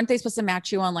lot. Weren't they supposed to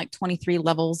match you on like 23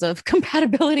 levels of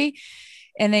compatibility?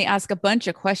 And they ask a bunch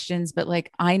of questions, but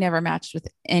like I never matched with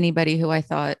anybody who I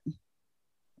thought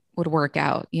would work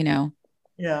out, you know?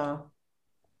 Yeah.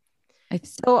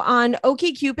 It's, So on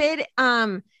OkCupid,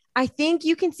 I think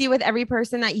you can see with every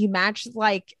person that you match,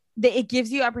 like it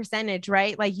gives you a percentage,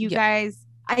 right? Like you yeah. guys,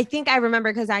 I think I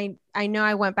remember because I know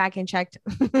I went back and checked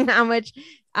how much,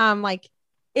 like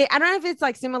I don't know if it's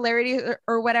like similarity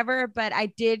or whatever, but I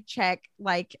did check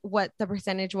like what the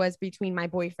percentage was between my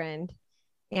boyfriend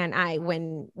and I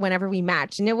whenever we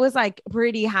matched, and it was like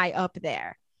pretty high up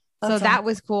there. So That's that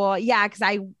was cool. Yeah, because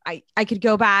I could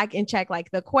go back and check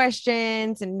like the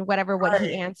questions and whatever what he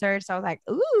right. answered. So I was like,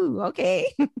 ooh, okay.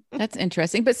 That's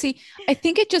interesting. But see, I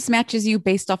think it just matches you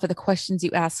based off of the questions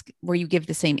you ask where you give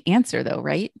the same answer though,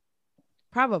 right?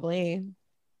 Probably.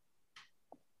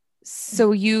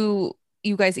 So you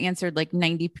guys answered like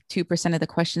 92% of the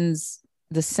questions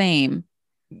the same.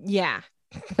 Yeah.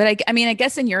 But I mean, I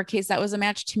guess in your case that was a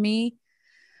match to me.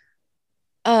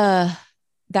 Uh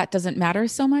that doesn't matter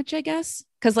so much, I guess.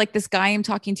 Cause like this guy I'm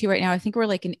talking to right now, I think we're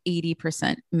like an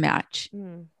 80% match.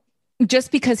 Mm.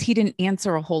 Just because he didn't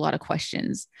answer a whole lot of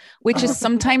questions, which is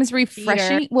sometimes Peter.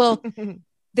 refreshing. Well,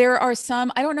 there are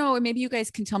some, I don't know, maybe you guys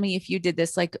can tell me if you did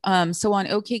this. Like, so on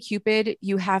OkCupid,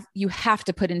 you have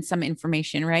to put in some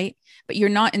information, right? But you're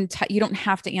not you don't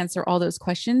have to answer all those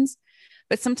questions.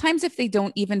 But sometimes if they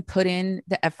don't even put in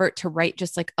the effort to write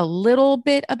just like a little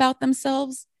bit about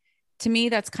themselves, to me,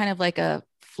 that's kind of like a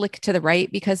flick to the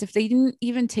right, because if they didn't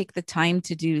even take the time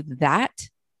to do that,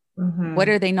 what Mhm.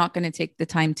 are they not going to take the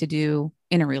time to do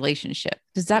in a relationship?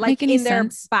 Does that Like make any in their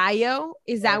sense? bio,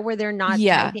 is that where they're not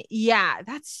Yeah. typing? Yeah,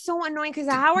 that's so annoying because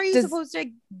how are you Does supposed to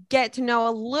get to know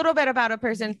a little bit about a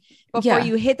person before yeah,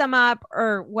 you hit them up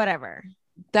or whatever?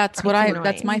 It's that's my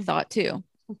annoying. thought too.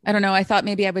 I don't know. I thought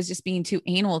maybe I was just being too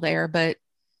anal there, but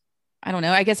I don't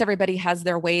know. I guess everybody has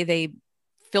their way they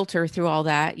filter through all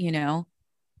that, you know.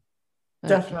 But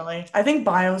Definitely. I think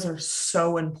bios are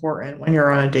so important when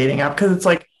you're on a dating app because it's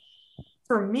like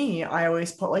for me, I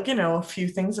always put like, a few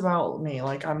things about me.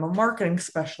 Like I'm a marketing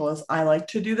specialist. I like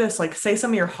to do this, like say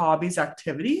some of your hobbies,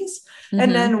 activities. And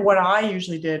mm-hmm, then what I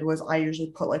usually did was I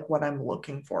usually put like what I'm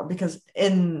looking for because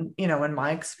in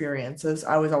my experiences,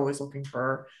 I was always looking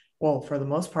for, well, for the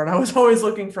most part, I was always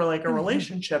looking for like a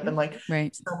relationship and like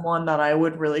right. someone that I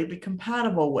would really be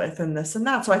compatible with and this and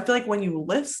that. So I feel like when you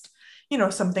list,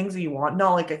 some things that you want,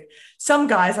 not like some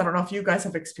guys, I don't know if you guys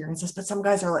have experienced this, but some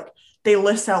guys are like, they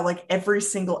list out like every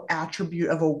single attribute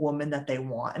of a woman that they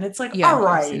want. And it's like, Yeah, all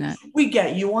I've seen right, that. we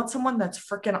get you want someone that's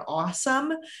freaking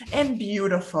awesome and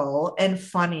beautiful and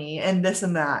funny and this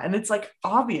and that. And it's like,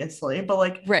 obviously, but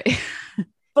like, Right.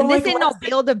 but And this like, ain't no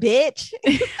build a bitch.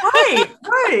 right,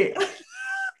 right.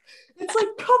 It's like,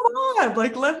 come on,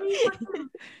 like, let me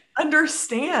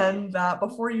understand that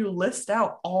before you list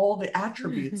out all the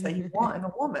attributes that you want in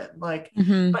a woman. Like,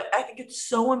 mm-hmm, but I think it's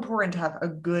so important to have a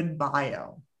good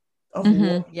bio of mm-hmm.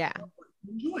 what Yeah.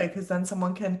 you enjoy because then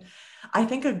someone can, I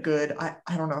think a good, I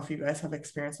don't know if you guys have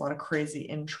experienced a lot of crazy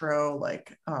intro,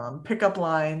 like pickup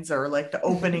lines or like the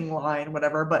opening line,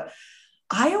 whatever, but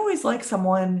I always like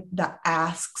someone that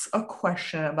asks a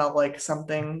question about like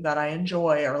something that I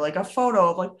enjoy or like a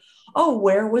photo of like, oh,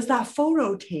 where was that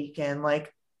photo taken?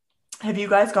 Like, have you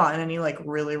guys gotten any like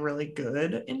really, really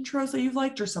good intros that you've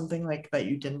liked or something like that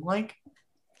you didn't like?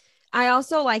 I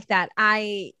also like that.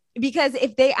 Because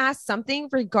if they ask something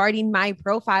regarding my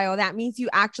profile, that means you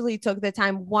actually took the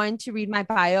time, one, to read my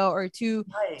bio or two,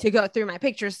 Right. to go through my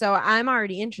pictures. So I'm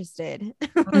already interested.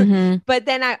 Mm-hmm. But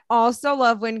then I also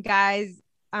love when guys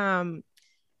um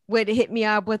would hit me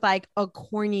up with like a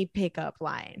corny pickup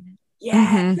line Yeah.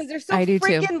 Mm-hmm. because they're so I do too.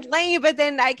 freaking lame. But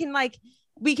then I can like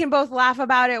we can both laugh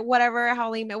about it, whatever how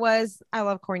lame it was. I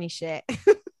love corny shit.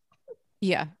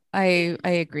 Yeah, I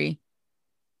agree.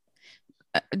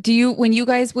 Do you, when you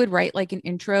guys would write like an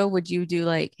intro, would you do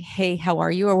like, hey, how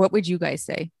are you? Or what would you guys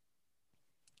say?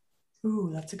 Ooh,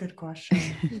 that's a good question.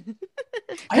 I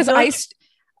Because feel like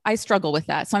I struggle with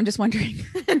that. So I'm just wondering.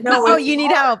 No, Oh, it's you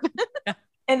need hard. help.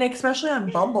 And especially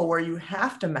on Bumble where you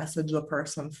have to message the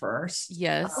person first. Oh,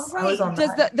 Yes. I was right. on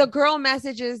Does that. the girl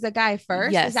messages the guy first?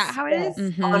 Is that Yes. how it is? Yes,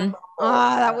 on Mm-hmm. Bumble.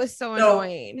 Oh, that Yeah. was so So,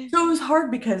 annoying. so it was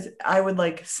hard because I would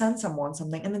like send someone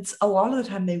something and it's a lot of the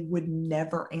time they would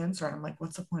never answer. And I'm like,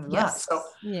 what's the point of that? Yes. So a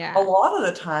Yeah. lot of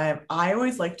the time I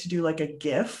always like to do like a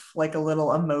GIF, like a little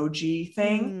emoji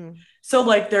thing. Mm. So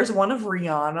like there's one of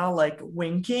Rihanna like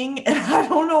winking, and I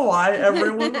don't know why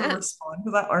everyone would respond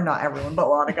to that, or not everyone, but a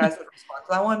lot of guys would respond to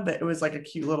that one. But it was like a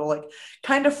cute little like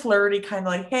kind of flirty, kind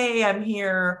of like, hey, I'm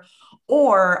here.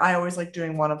 Or I always like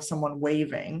doing one of someone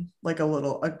waving, like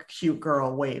a cute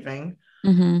girl waving.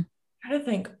 Mm-hmm. I try to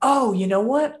think, oh, you know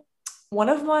what? One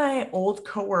of my old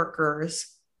coworkers'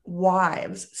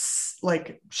 wives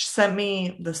like sent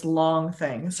me this long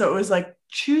thing. So it was like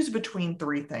choose between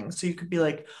three things. So you could be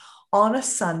like, on a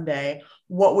Sunday,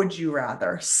 what would you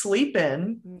rather? Sleep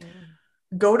in, Mm.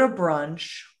 go to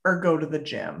brunch, or go to the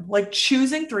gym? Like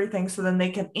choosing three things so then they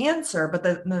can answer, but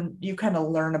then you kind of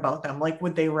learn about them. Like,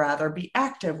 would they rather be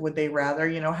active? Would they rather,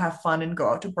 have fun and go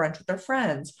out to brunch with their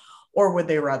friends? Or would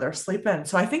they rather sleep in?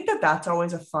 So I think that that's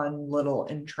always a fun little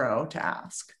intro to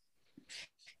ask.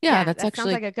 Yeah, Yeah, that's that sounds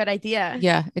like actually, a good idea.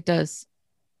 yeah, it does.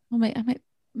 I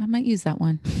might use that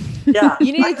one. Yeah.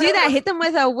 You need to do that. Hit them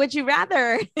with a would you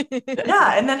rather.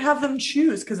 Yeah, and then have them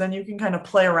choose because then you can kind of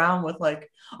play around with like,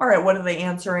 all right, what are they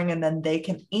answering? And then they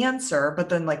can answer, but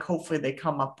then like hopefully they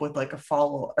come up with like a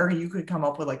follow, or you could come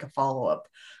up with like a follow-up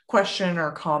question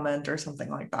or comment or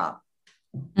something like that.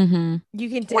 Mm-hmm. You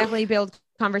can What, definitely build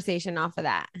conversation off of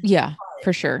that. Yeah,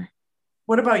 for sure.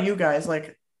 what about you guys?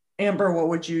 Like, Amber, what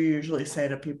would you usually say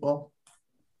to people?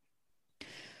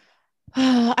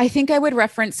 I think I would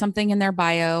reference something in their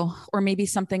bio or maybe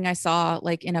something I saw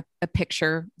like in a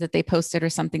picture that they posted or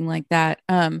something like that.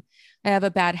 I have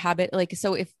a bad habit. Like,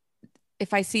 so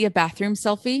if I see a bathroom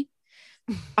selfie,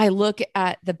 I look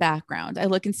at the background. I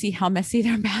look and see how messy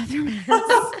their bathroom is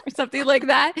or something like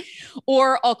that.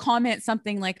 Or I'll comment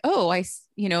something like, oh,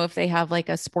 if they have like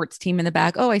a sports team in the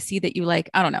back, oh, I see that you like,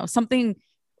 I don't know, something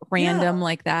Yeah, random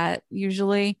like that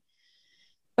usually.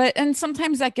 And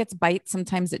sometimes that gets bites,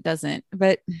 sometimes it doesn't.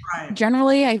 But right.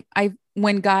 generally,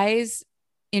 when guys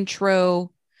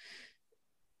intro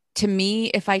to me,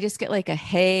 if I just get like a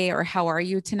hey or how are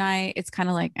you tonight, it's kind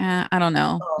of like, I don't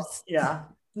know. Oh, yeah.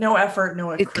 No effort,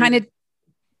 no It kind crazy. of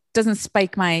doesn't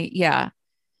spike my, yeah.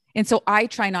 And so I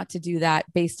try not to do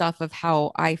that based off of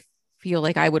how I feel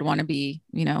like I would want to be,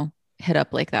 hit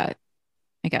up like that,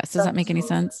 I guess. Does that That's make any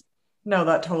totally, sense? no,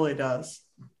 that totally does.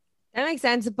 That makes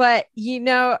sense. But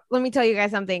let me tell you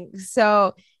guys something.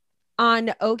 So on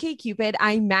OkCupid,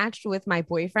 I matched with my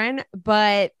boyfriend,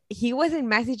 but he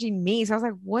wasn't messaging me. So I was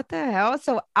like, what the hell?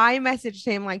 So I messaged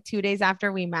him like 2 days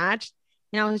after we matched.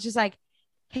 And I was just like,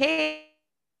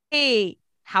 hey,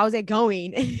 how's it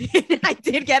going? And I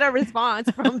did get a response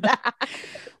from that.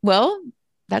 Well,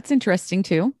 that's interesting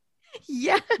too.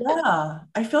 Yeah. Yeah,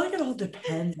 I feel like it all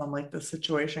depends on like the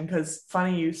situation. Because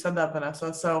funny you said that,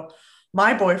 Vanessa. So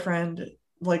my boyfriend,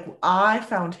 like I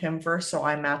found him first, so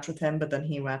I matched with him, but then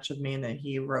he matched with me and then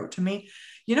he wrote to me.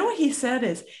 You know what he said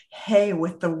is, hey,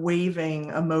 with the waving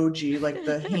emoji, like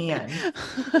the hand.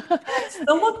 I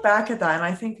still look back at that and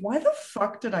I think, why the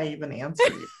fuck did I even answer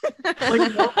you?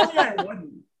 Like normally I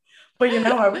wouldn't. But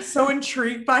I was so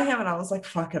intrigued by him and I was like,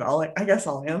 fuck it, I guess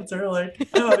I'll answer. Like I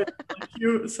thought it was really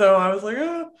cute. So I was like,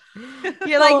 oh.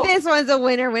 You're like, Well, this one's a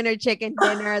winner chicken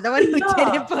dinner. The one who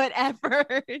yeah. didn't put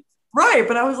effort. Right.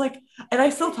 But I was like, and I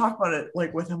still talk about it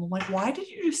like with him. I'm like, why did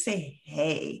you just say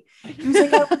hey? He was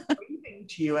like, I was waving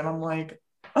to you. And I'm like,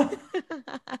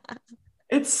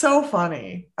 it's so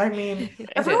funny. I mean, It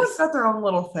everyone's is. got their own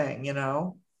little thing.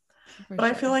 For But I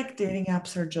feel sure. like dating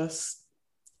apps are just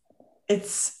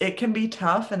it can be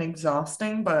tough and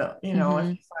exhausting, but if Mm-hmm.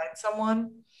 you find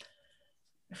someone,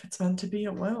 if it's meant to be,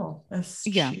 it will. As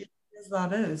Yeah. cheesy as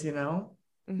that is. Yep.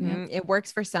 It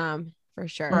works for some, for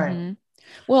sure. Right. Mm-hmm. And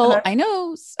Well, I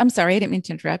know, I'm sorry, I didn't mean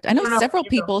to interrupt. I know no, no, several you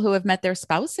go. people who have met their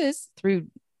spouses through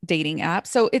dating apps.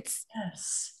 So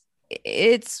Yes.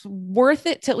 it's worth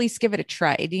it to at least give it a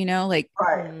try. Do you know? Like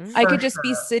Right. I For could just be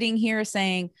sure. sitting here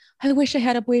saying, I wish I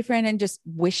had a boyfriend and just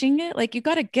wishing it. Like you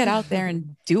got to get out there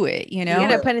and do it, You Do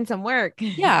gotta it. put in some work.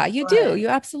 Yeah, you do. Right. You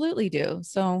absolutely do.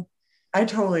 So, I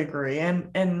totally agree.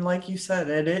 And like you said,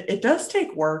 it does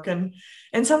take work and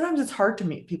sometimes it's hard to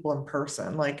meet people in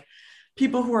person. Like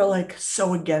people who are like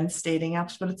so against dating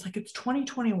apps, but it's like it's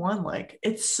 2021. Like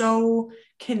it's so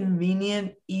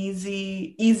convenient,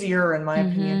 easier in my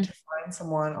opinion mm-hmm. to find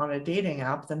someone on a dating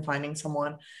app than finding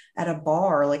someone at a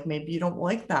bar. Like maybe you don't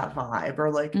like that vibe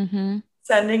or like Mm-hmm.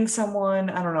 sending someone,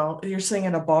 I don't know, you're sitting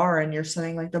in a bar and you're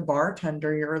sending like the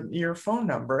bartender your phone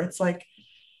number. It's like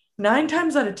 9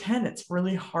 times out of 10, it's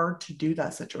really hard to do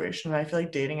that situation. And I feel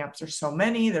like dating apps are so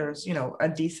many. There's, a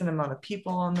decent amount of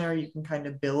people on there. You can kind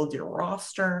of build your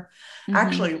roster.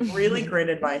 Actually, really great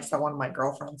advice that one of my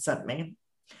girlfriends sent me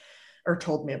or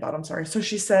told me about. I'm sorry. So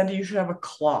she said you should have a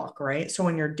clock, right? So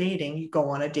when you're dating, you go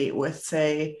on a date with,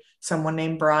 say, someone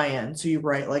named Brian. So you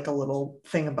write like a little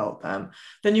thing about them.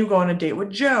 Then you go on a date with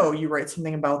Joe, you write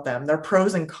something about them, their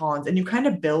pros and cons, and you kind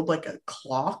of build like a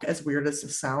clock, as weird as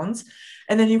this sounds.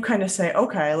 And then you kind of say,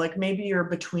 okay, like maybe you're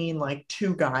between like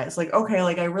two guys. Like, okay,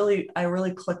 like I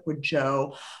really click with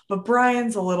Joe, but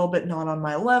Brian's a little bit not on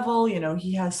my level.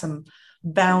 He has some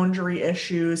boundary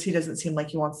issues. He doesn't seem like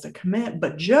he wants to commit,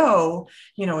 but Joe,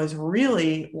 is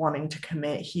really wanting to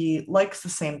commit. He likes the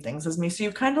same things as me. So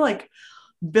you kind of like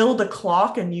build a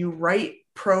clock and you write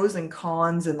pros and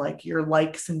cons and like your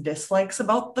likes and dislikes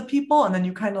about the people. And then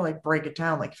you kind of like break it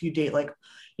down. Like if you date, like,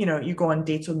 you go on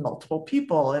dates with multiple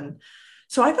people. And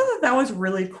so I thought that was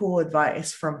really cool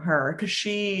advice from her because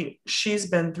she's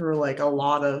been through like a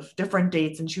lot of different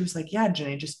dates. And she was like, yeah,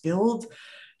 Jenny, just build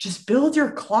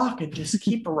your clock and just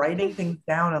keep writing things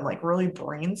down and like really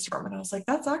brainstorm. And I was like,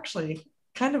 that's actually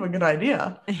kind of a good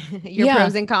idea. Your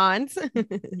pros and cons.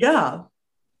 Yeah.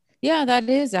 Yeah, that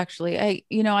is actually, I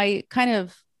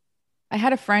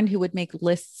had a friend who would make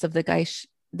lists of the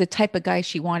type of guy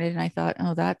she wanted. And I thought,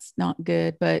 oh, that's not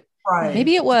good, but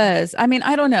maybe it was. I mean,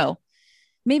 I don't know.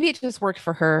 Maybe it just worked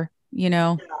for her,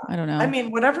 Yeah. I don't know. I mean,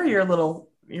 whatever your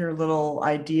little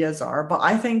ideas are, but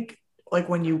I think like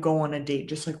when you go on a date,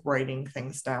 just like writing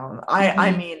things down.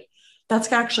 I mean,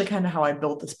 that's actually kind of how I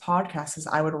built this podcast is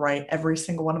I would write every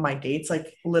single one of my dates,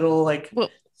 like little like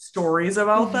stories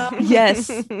about them.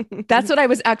 Yes. That's what I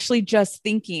was actually just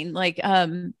thinking. Like,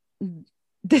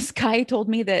 this guy told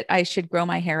me that I should grow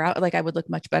my hair out. Like I would look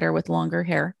much better with longer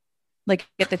hair. Like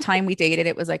at the time we dated,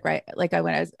 it was like, right. Like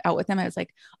when I was out with him, I was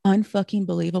like, unfucking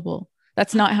believable.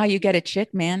 That's not how you get a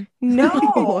chick, man.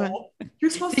 No.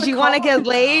 You're supposed Did to you want to get them.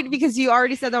 laid because you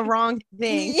already said the wrong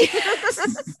thing?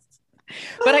 Yes.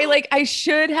 But I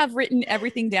should have written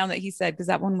everything down that he said because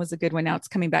that one was a good one. Now it's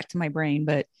coming back to my brain,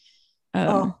 but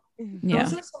yeah.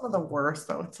 Those are some of the worst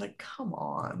though. It's like, come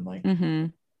on, like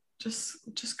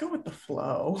just go with the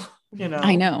flow,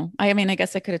 I know. I mean, I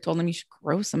guess I could have told him you should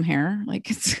grow some hair. Like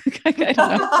it's I don't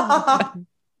know.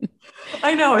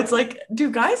 I know. It's like, do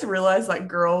guys realize that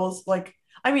girls like,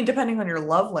 I mean, depending on your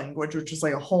love language, which is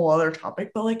like a whole other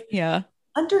topic, but like, yeah,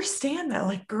 understand that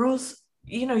like girls,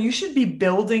 you should be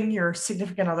building your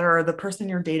significant other or the person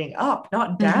you're dating up,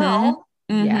 not down.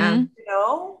 Yeah.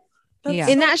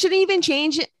 And that shouldn't even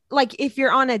change. Like if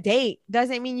you're on a date,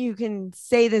 doesn't mean you can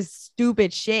say this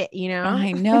stupid shit,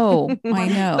 I know.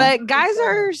 But guys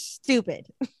are stupid.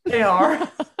 They are.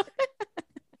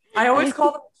 I always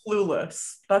call them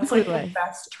clueless. That's like the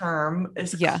best term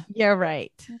is you're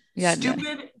right.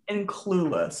 Stupid and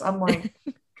clueless. I'm like,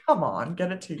 come on,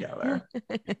 get it together.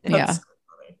 Yeah. So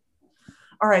funny.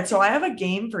 All right, so I have a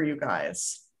game for you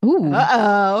guys. Ooh.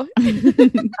 Uh-oh.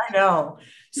 I know.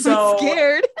 So I'm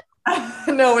scared.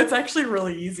 No, it's actually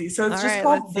really easy. So it's just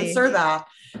called this or that.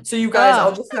 So you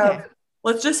guys,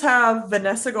 let's just have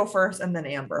Vanessa go first and then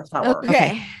Amber, if that works.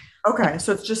 Okay.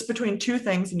 So it's just between two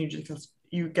things and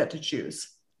you get to choose.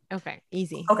 Okay.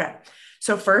 Easy. Okay.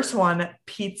 So first one,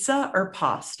 pizza or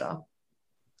pasta?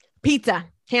 Pizza,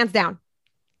 hands down.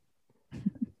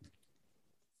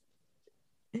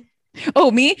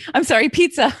 Oh, me? I'm sorry,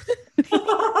 pizza.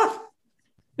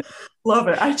 Love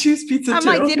it. I choose pizza I'm too.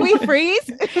 like, did we freeze?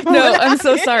 No, I'm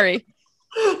so sorry.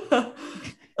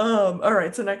 All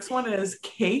right. So next one is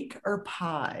cake or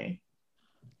pie?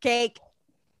 Cake.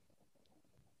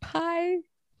 Pie.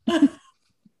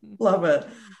 Love it.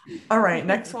 All right.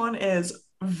 Next one is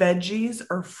veggies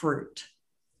or fruit?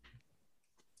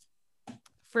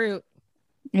 Fruit.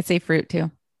 I'd say fruit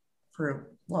too. Fruit.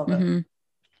 Love it.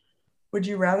 Would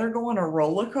you rather go on a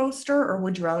roller coaster or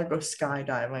would you rather go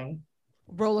skydiving?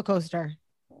 Roller coaster.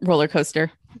 Roller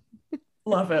coaster.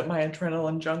 Love it. My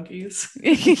adrenaline junkies.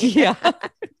 Yeah.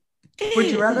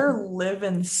 Would you rather live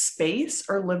in space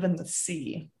or live in the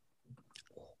sea?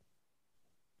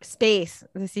 Space.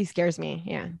 The sea scares me.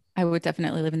 Yeah. I would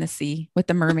definitely live in the sea with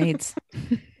the mermaids.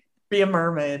 Be a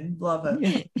mermaid. Love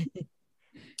it.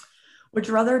 Would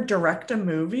you rather direct a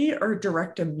movie or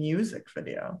direct a music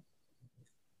video?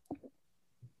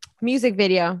 Music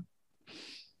video.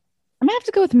 I'm gonna have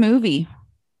to go with movie.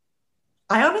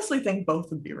 I honestly think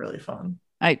both would be really fun.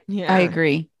 I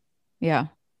agree. Yeah.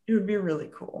 It would be really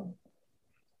cool.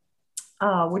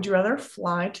 Would you rather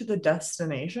fly to the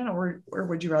destination or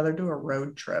would you rather do a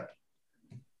road trip?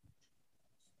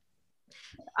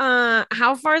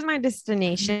 How far is my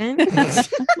destination?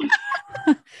 That's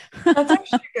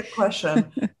actually a good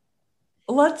question.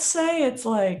 Let's say it's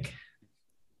like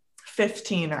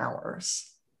 15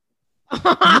 hours.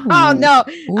 Oh no.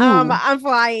 Ooh. I'm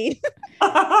flying.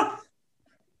 I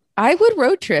would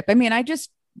road trip. I mean, I just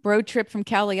road trip from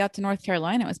Cali out to North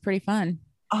Carolina. It was pretty fun.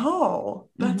 Oh,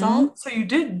 that's all. So you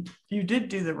did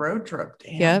do the road trip.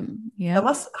 Damn. Yep.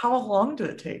 Yep. How long did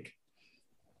it take?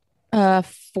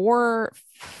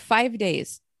 5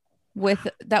 days.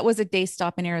 That was a day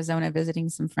stop in Arizona visiting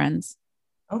some friends.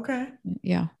 Okay.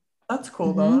 Yeah. That's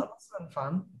cool though. That was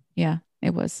fun. Yeah,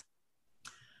 it was.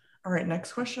 All right,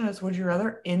 next question is, would you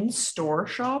rather in-store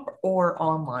shop or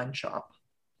online shop?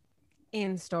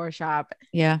 In-store shop.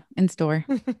 Yeah, in-store.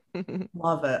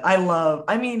 Love it.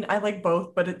 I mean, I like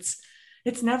both, but it's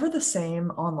never the same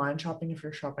online shopping if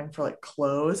you're shopping for like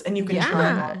clothes and you can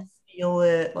try it on, feel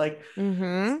it, like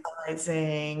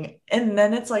sizing. And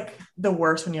then it's like the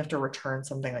worst when you have to return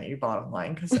something that you bought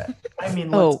online because I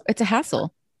mean, it's a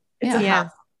hassle. It's a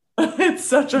hassle. It's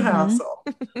such a hassle.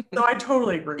 So I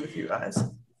totally agree with you guys.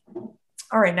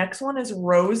 All right, next one is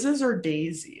roses or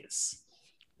daisies?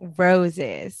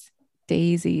 Roses.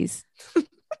 Daisies.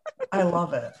 I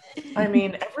love it. I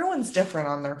mean, everyone's different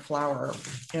on their flower,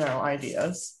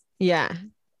 ideas. Yeah.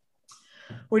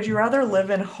 Would you rather live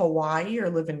in Hawaii or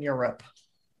live in Europe?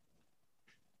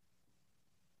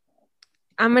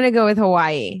 I'm going to go with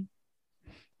Hawaii.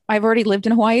 I've already lived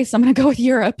in Hawaii, so I'm going to go with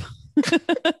Europe.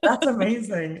 That's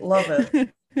amazing. Love it.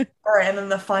 All right. And then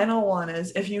the final one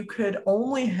is, if you could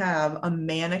only have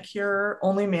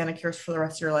only manicures for the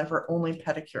rest of your life or only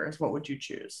pedicures, what would you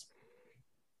choose?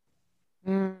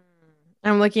 I'm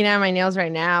looking at my nails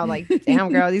right now. Like,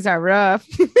 damn, girl, these are rough.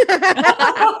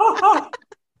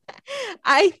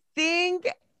 I think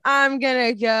I'm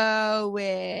going to go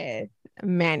with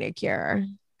manicure.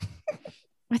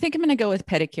 I think I'm going to go with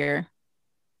pedicure.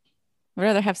 I'd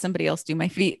rather have somebody else do my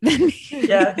feet than me.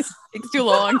 Yes. It takes too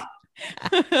long.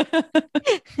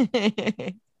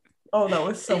 Oh, that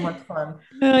was so much fun.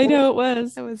 I know it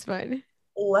was. That was fun.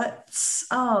 Let's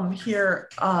tell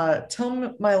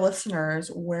my listeners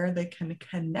where they can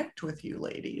connect with you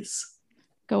ladies.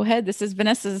 Go ahead. This is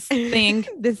Vanessa's thing.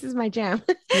 This is my jam.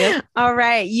 Yep. All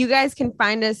right. You guys can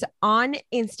find us on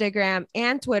Instagram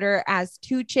and Twitter as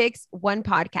 2 Chicks, 1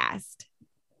 Podcast.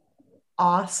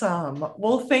 Awesome.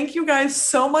 Well, thank you guys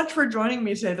so much for joining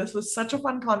me today. This was such a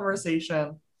fun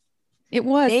conversation. It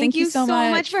was. Thank you so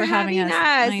much for having us.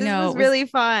 I know. This was really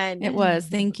fun. It was.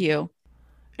 Thank you.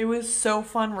 It was so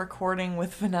fun recording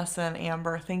with Vanessa and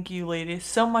Amber. Thank you, ladies,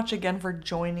 so much again for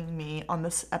joining me on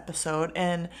this episode.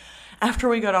 And after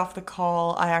we got off the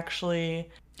call, I actually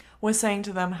was saying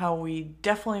to them how we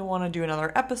definitely want to do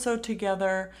another episode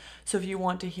together. So if you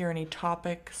want to hear any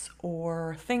topics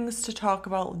or things to talk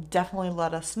about, definitely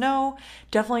let us know.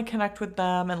 Definitely connect with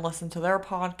them and listen to their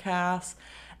podcasts.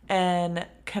 And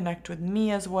connect with me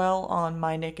as well on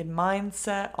My Naked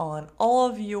Mindset on all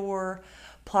of your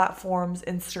platforms,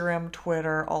 Instagram,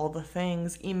 Twitter, all the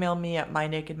things. Email me at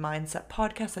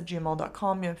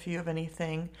mynakedmindsetpodcast@gmail.com if you have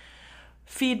anything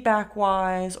feedback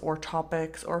wise or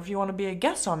topics, or if you want to be a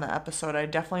guest on the episode. I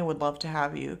definitely would love to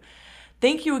have you.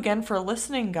 Thank you again for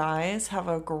listening, guys. Have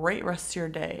a great rest of your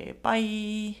day.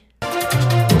 Bye.